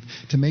sleep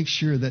to make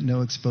sure that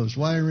no exposed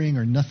wiring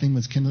or nothing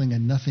was kindling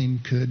and nothing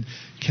could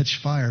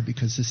catch fire,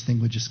 because this thing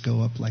would just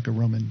go up like a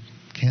Roman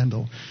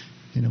candle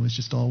It was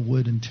just all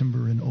wood and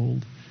timber and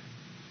old.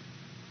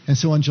 And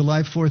so on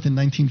July 4th in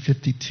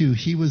 1952,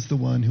 he was the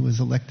one who was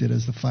elected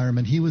as the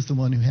fireman. He was the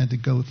one who had to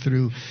go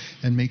through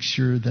and make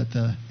sure that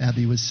the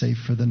Abbey was safe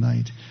for the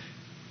night.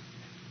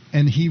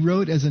 And he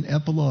wrote as an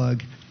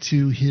epilogue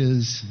to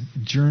his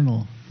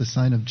journal, The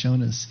Sign of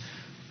Jonas,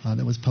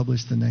 that was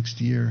published the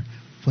next year,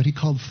 what he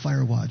called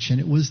Firewatch. And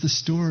it was the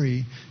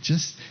story,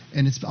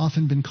 and it's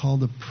often been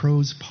called a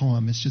prose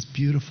poem. It's just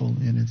beautiful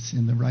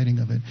in the writing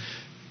of it.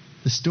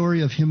 The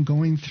story of him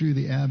going through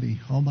the Abbey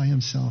all by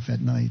himself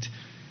at night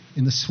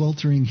in the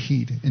sweltering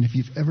heat. And if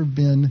you've ever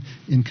been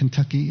in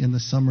Kentucky in the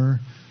summer,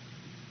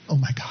 oh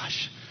my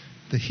gosh,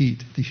 the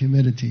heat, the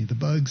humidity, the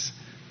bugs,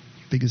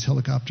 big as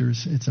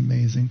helicopters, it's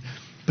amazing.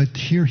 But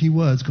here he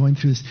was going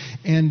through this,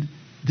 and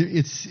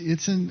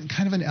it's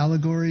kind of an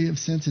allegory of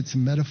sense. It's a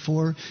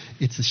metaphor.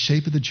 It's the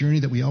shape of the journey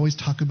that we always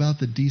talk about,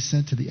 the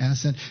descent to the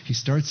ascent. He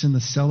starts in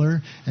the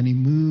cellar and he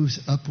moves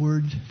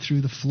upward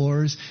through the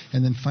floors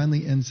and then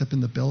finally ends up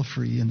in the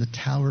belfry in the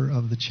tower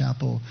of the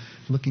chapel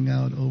looking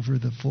out over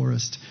the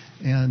forest.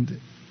 And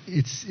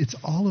it's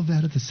all of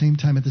that at the same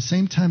time. At the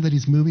same time that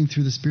he's moving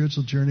through the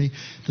spiritual journey,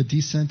 the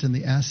descent and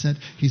the ascent,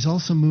 he's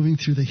also moving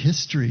through the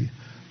history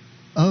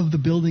of the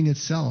building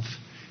itself.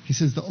 He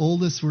says the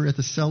oldest were at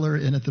the cellar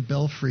and at the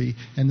belfry,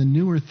 and the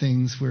newer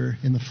things were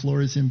in the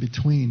floors in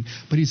between.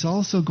 But he's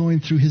also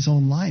going through his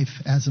own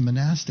life as a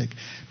monastic,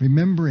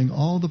 remembering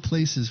all the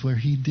places where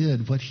he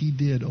did what he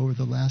did over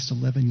the last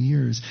 11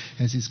 years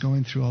as he's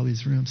going through all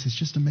these rooms. It's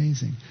just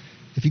amazing.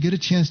 If you get a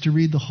chance to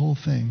read the whole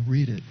thing,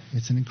 read it.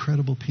 It's an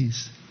incredible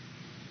piece.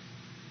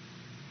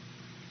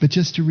 But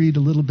just to read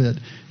a little bit,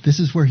 this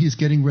is where he's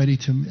getting ready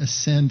to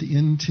ascend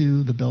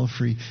into the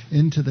belfry,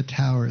 into the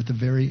tower at the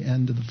very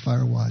end of the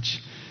Firewatch.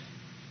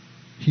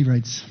 He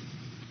writes,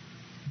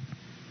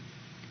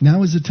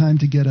 "Now is the time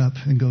to get up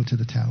and go to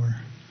the tower.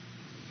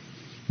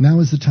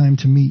 Now is the time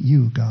to meet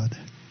you, God,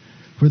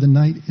 where the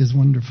night is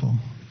wonderful,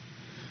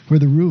 where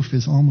the roof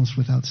is almost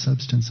without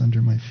substance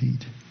under my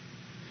feet,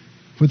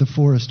 where the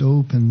forest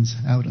opens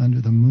out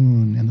under the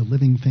moon and the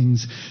living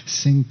things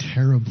sing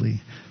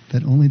terribly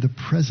that only the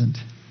present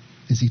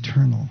is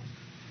eternal,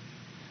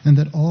 and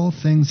that all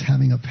things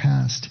having a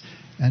past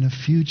and a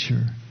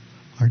future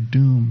are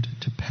doomed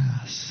to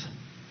pass.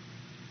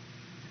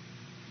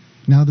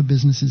 Now the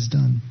business is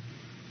done.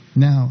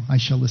 Now I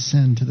shall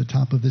ascend to the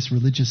top of this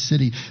religious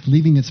city,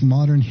 leaving its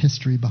modern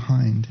history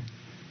behind.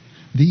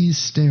 These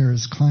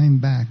stairs climb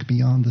back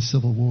beyond the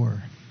Civil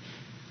War.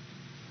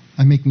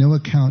 I make no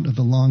account of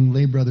the long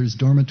lay brothers'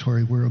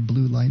 dormitory where a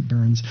blue light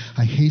burns.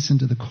 I hasten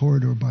to the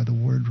corridor by the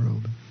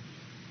wardrobe.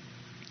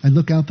 I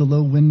look out the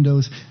low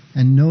windows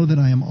and know that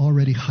I am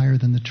already higher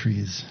than the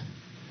trees.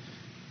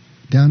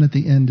 Down at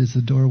the end is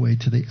the doorway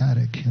to the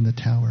attic and the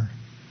tower.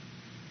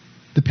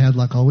 The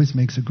padlock always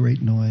makes a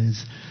great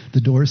noise.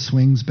 The door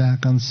swings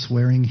back on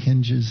swearing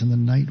hinges, and the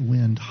night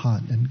wind,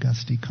 hot and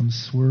gusty, comes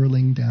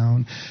swirling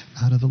down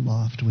out of the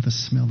loft with a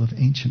smell of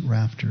ancient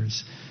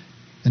rafters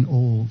and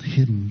old,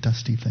 hidden,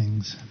 dusty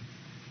things.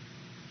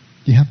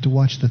 You have to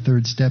watch the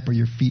third step or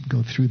your feet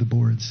go through the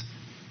boards.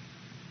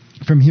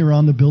 From here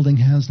on, the building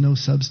has no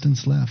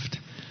substance left.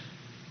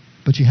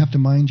 But you have to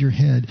mind your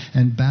head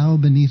and bow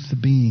beneath the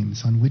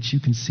beams on which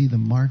you can see the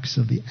marks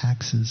of the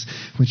axes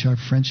which our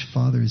French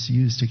fathers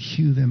used to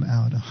hew them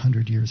out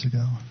 100 years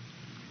ago.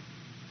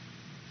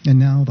 And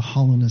now the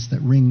hollowness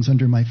that rings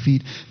under my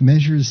feet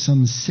measures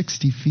some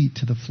 60 feet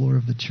to the floor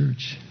of the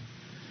church.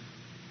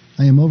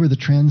 I am over the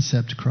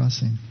transept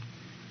crossing.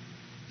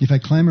 If I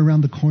climb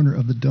around the corner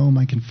of the dome,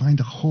 I can find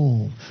a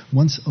hole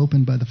once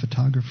opened by the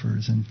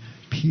photographers and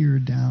peer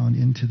down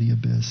into the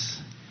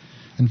abyss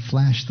and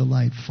flash the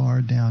light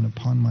far down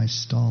upon my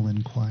stall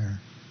in choir.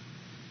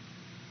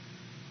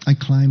 I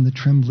climb the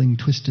trembling,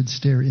 twisted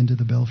stair into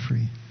the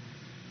belfry.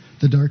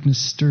 The darkness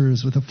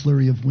stirs with a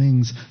flurry of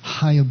wings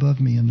high above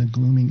me in the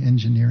glooming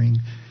engineering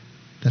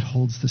that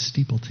holds the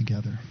steeple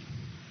together.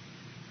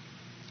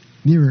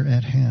 Nearer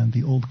at hand,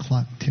 the old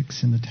clock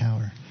ticks in the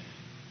tower.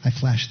 I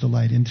flash the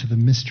light into the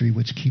mystery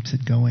which keeps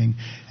it going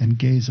and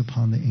gaze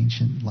upon the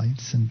ancient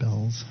lights and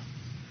bells.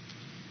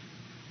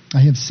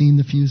 I have seen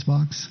the fuse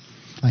box.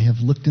 I have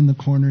looked in the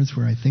corners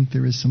where I think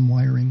there is some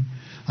wiring.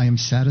 I am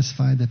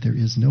satisfied that there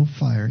is no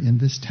fire in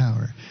this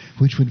tower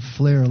which would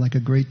flare like a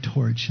great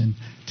torch and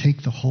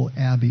take the whole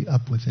abbey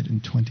up with it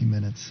in 20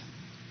 minutes.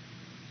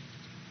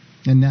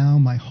 And now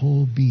my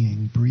whole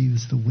being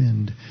breathes the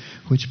wind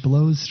which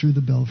blows through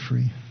the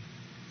belfry,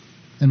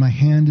 and my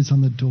hand is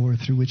on the door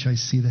through which I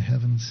see the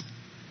heavens.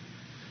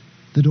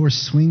 The door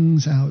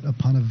swings out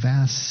upon a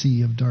vast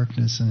sea of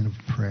darkness and of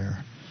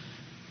prayer.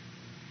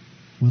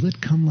 Will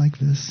it come like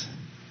this?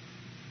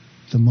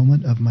 The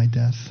moment of my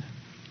death?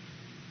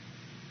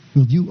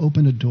 Will you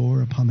open a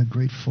door upon the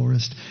great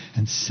forest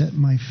and set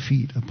my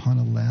feet upon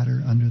a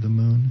ladder under the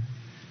moon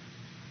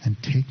and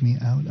take me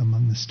out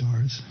among the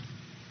stars?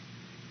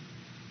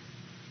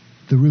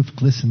 The roof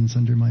glistens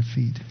under my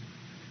feet.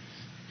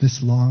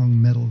 This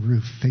long metal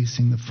roof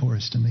facing the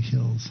forest and the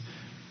hills,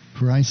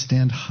 where I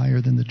stand higher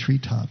than the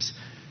treetops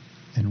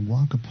and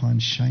walk upon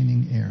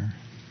shining air.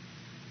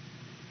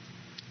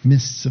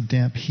 Mists of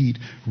damp heat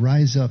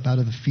rise up out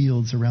of the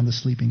fields around the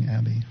sleeping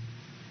abbey.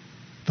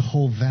 The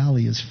whole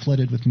valley is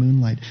flooded with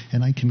moonlight,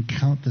 and I can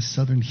count the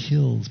southern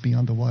hills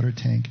beyond the water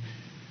tank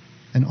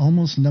and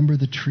almost number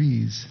the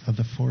trees of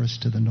the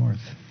forest to the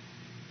north.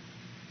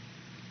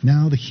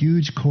 Now the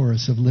huge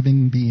chorus of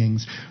living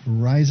beings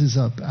rises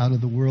up out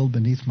of the world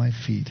beneath my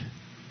feet.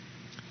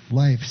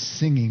 Life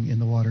singing in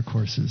the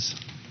watercourses,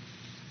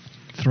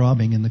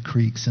 throbbing in the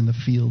creeks and the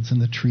fields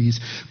and the trees,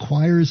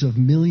 choirs of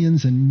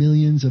millions and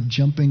millions of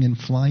jumping and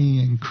flying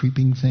and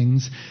creeping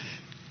things.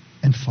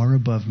 And far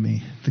above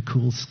me, the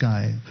cool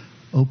sky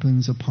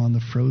opens upon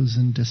the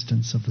frozen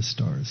distance of the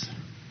stars.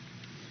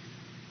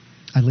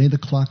 I lay the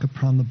clock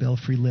upon the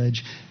belfry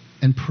ledge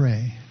and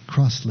pray,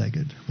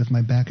 cross-legged, with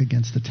my back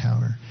against the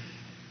tower,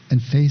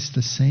 and face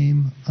the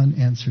same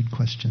unanswered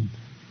question.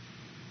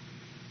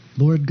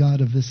 Lord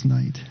God of this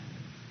night,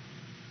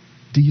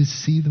 do you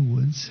see the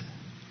woods?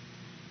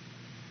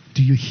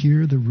 Do you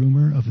hear the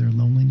rumor of their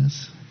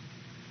loneliness?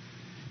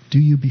 Do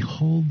you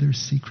behold their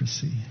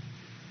secrecy?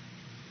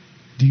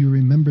 Do you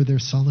remember their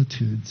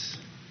solitudes?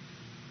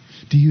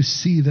 Do you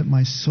see that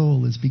my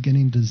soul is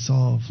beginning to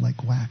dissolve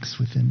like wax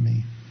within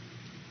me?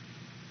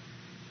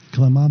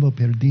 Clamabo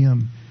per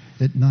diem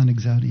et non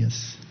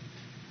exaudius,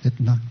 et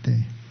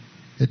nocte,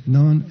 et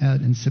non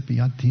ad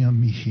incipientiam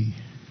mihi.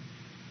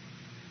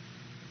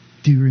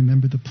 Do you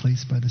remember the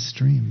place by the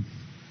stream?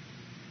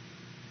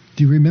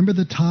 Do you remember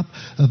the top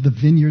of the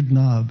vineyard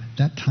knob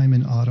that time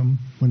in autumn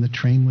when the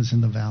train was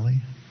in the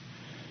valley?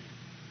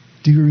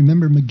 Do you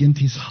remember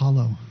McGinty's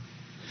Hollow?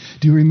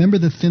 Do you remember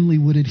the thinly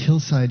wooded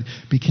hillside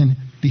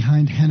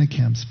behind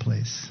Hannekam's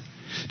place?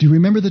 Do you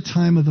remember the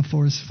time of the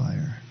forest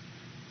fire?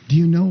 Do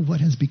you know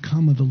what has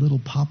become of the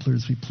little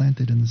poplars we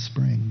planted in the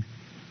spring?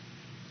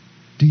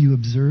 Do you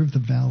observe the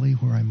valley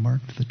where I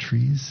marked the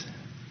trees?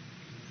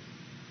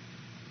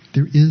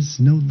 There is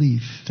no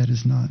leaf that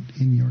is not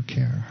in your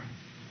care.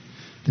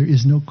 There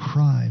is no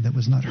cry that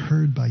was not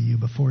heard by you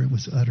before it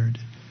was uttered.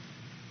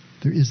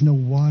 There is no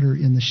water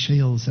in the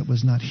shales that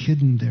was not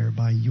hidden there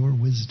by your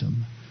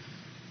wisdom.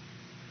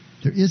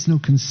 There is no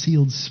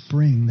concealed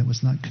spring that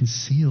was not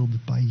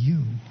concealed by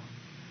you.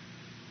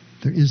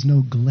 There is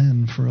no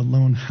glen for a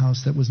lone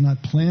house that was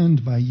not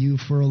planned by you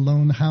for a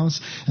lone house,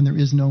 and there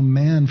is no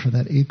man for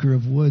that acre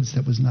of woods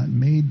that was not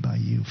made by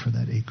you for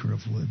that acre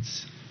of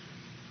woods.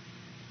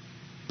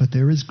 But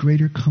there is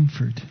greater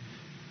comfort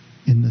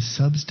in the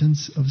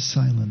substance of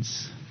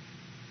silence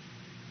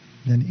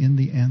than in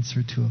the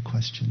answer to a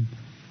question.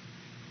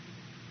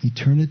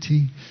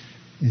 Eternity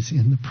is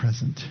in the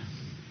present.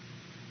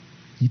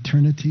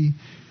 Eternity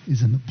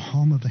is in the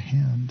palm of the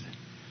hand.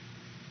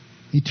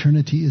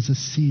 Eternity is a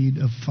seed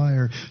of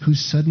fire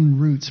whose sudden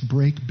roots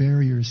break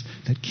barriers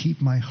that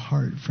keep my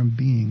heart from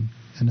being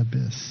an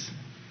abyss.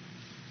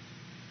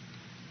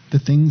 The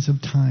things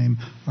of time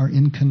are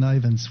in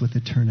connivance with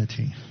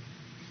eternity.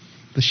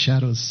 The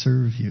shadows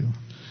serve you.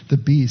 The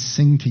beasts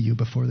sing to you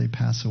before they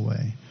pass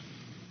away.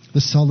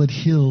 The solid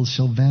hills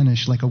shall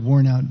vanish like a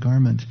worn-out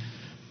garment.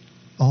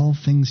 All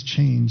things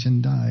change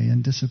and die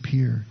and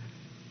disappear.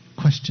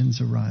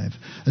 Questions arrive,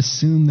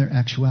 assume their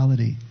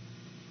actuality,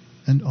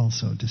 and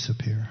also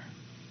disappear.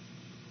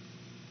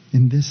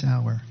 In this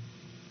hour,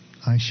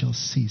 I shall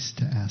cease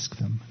to ask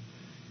them,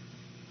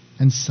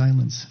 and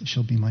silence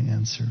shall be my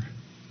answer.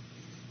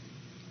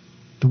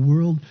 The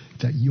world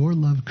that your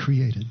love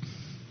created,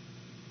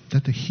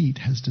 that the heat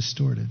has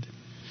distorted,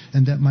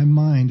 and that my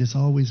mind is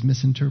always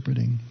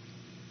misinterpreting,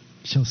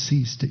 shall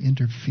cease to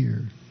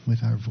interfere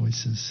with our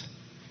voices.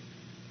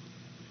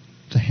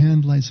 The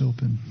hand lies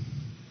open.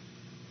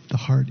 The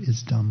heart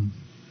is dumb.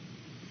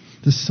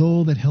 The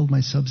soul that held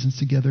my substance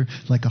together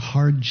like a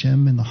hard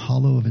gem in the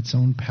hollow of its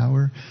own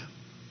power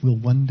will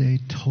one day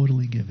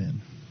totally give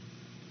in.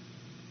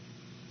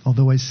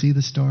 Although I see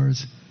the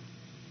stars,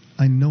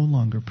 I no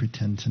longer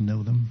pretend to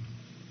know them.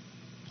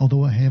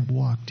 Although I have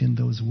walked in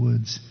those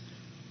woods,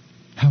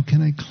 how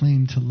can I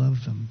claim to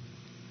love them?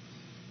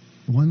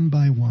 One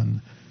by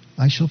one,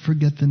 I shall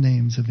forget the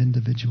names of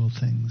individual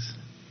things.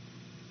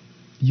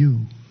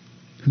 You,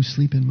 who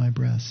sleep in my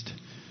breast,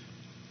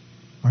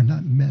 are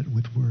not met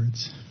with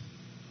words,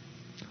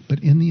 but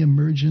in the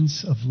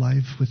emergence of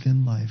life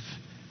within life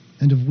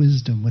and of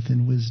wisdom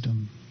within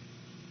wisdom,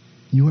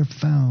 you are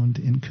found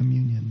in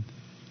communion.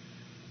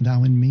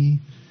 Thou in me,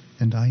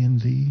 and I in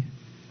thee,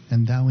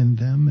 and thou in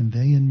them, and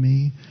they in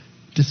me,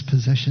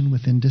 dispossession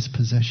within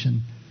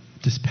dispossession,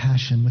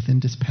 dispassion within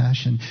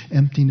dispassion,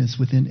 emptiness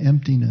within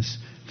emptiness,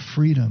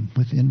 freedom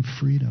within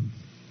freedom.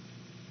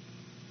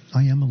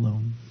 I am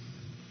alone.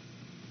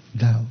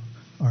 Thou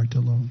art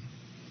alone.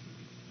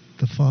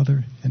 The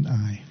Father and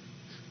I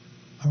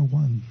are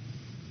one.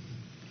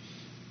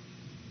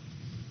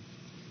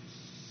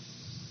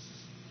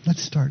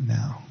 Let's start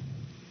now.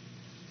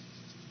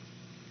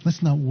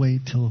 Let's not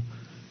wait till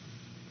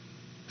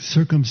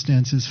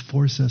circumstances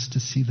force us to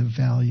see the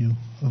value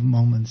of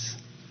moments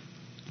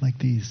like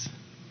these,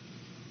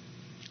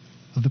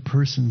 of the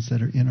persons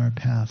that are in our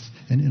path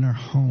and in our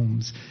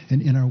homes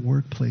and in our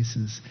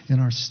workplaces, in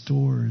our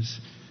stores,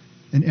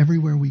 and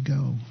everywhere we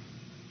go.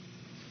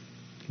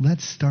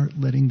 Let's start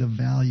letting the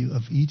value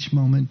of each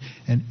moment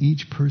and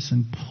each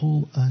person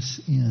pull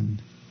us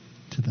in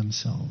to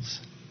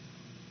themselves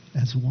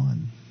as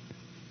one.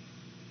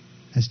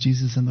 As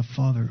Jesus and the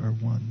Father are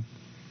one.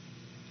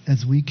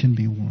 As we can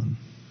be one.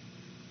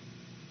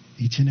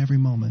 Each and every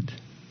moment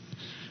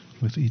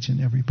with each and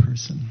every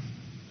person.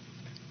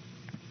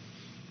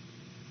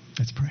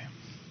 Let's pray.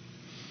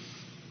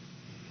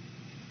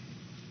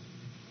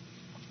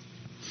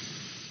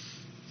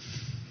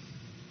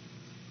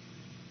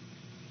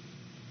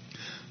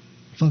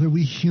 Father,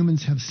 we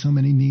humans have so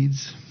many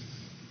needs.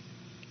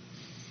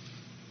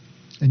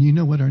 And you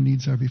know what our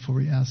needs are before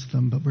we ask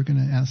them, but we're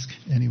going to ask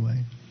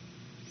anyway.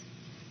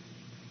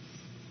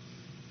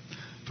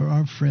 For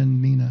our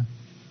friend Nina,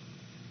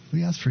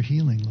 we ask for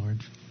healing,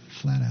 Lord,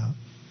 flat out.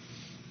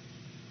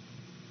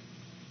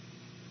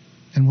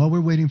 And while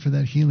we're waiting for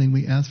that healing,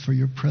 we ask for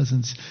your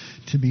presence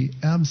to be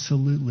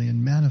absolutely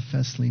and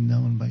manifestly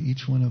known by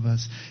each one of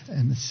us,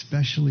 and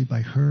especially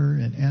by her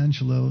and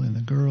Angelo and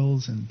the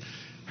girls and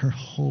her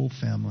whole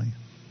family.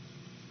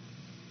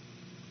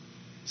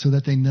 So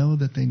that they know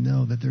that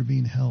they're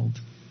being held.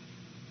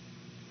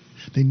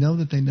 They know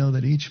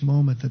that each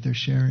moment that they're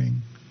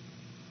sharing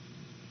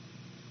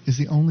is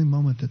the only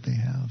moment that they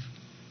have.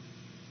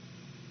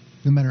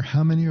 No matter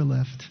how many are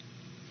left,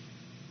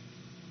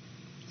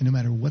 and no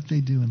matter what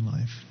they do in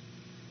life,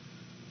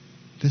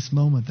 this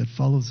moment that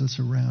follows us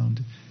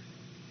around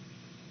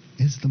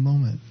is the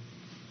moment,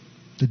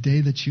 the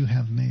day that you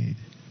have made,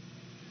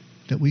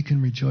 that we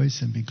can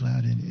rejoice and be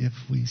glad in if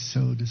we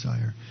so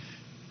desire,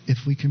 if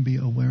we can be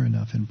aware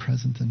enough and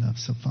present enough.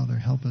 So, Father,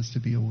 help us to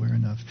be aware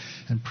enough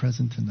and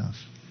present enough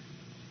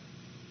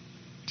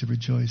to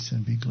rejoice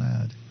and be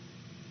glad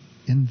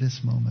in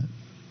this moment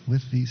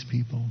with these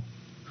people,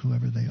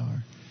 whoever they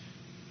are.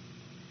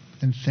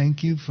 And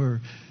thank you for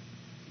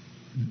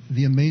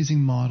the amazing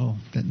model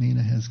that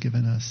Nina has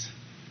given us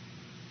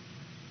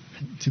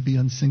to be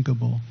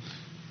unsinkable,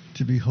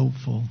 to be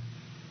hopeful,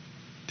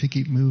 to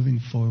keep moving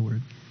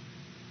forward.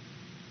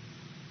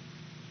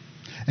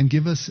 And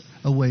give us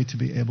a way to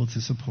be able to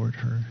support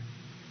her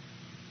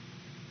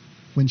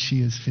when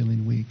she is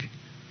feeling weak,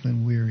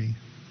 when weary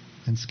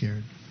and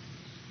scared.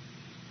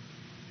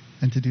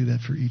 And to do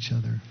that for each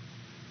other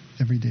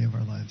every day of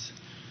our lives.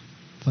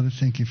 Father,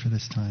 thank you for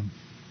this time.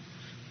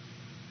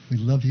 We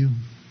love you,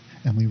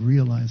 and we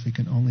realize we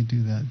can only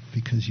do that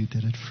because you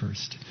did it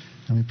first.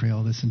 And we pray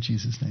all this in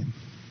Jesus' name.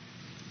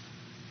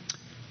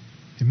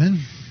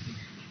 Amen.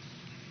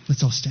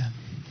 Let's all stand.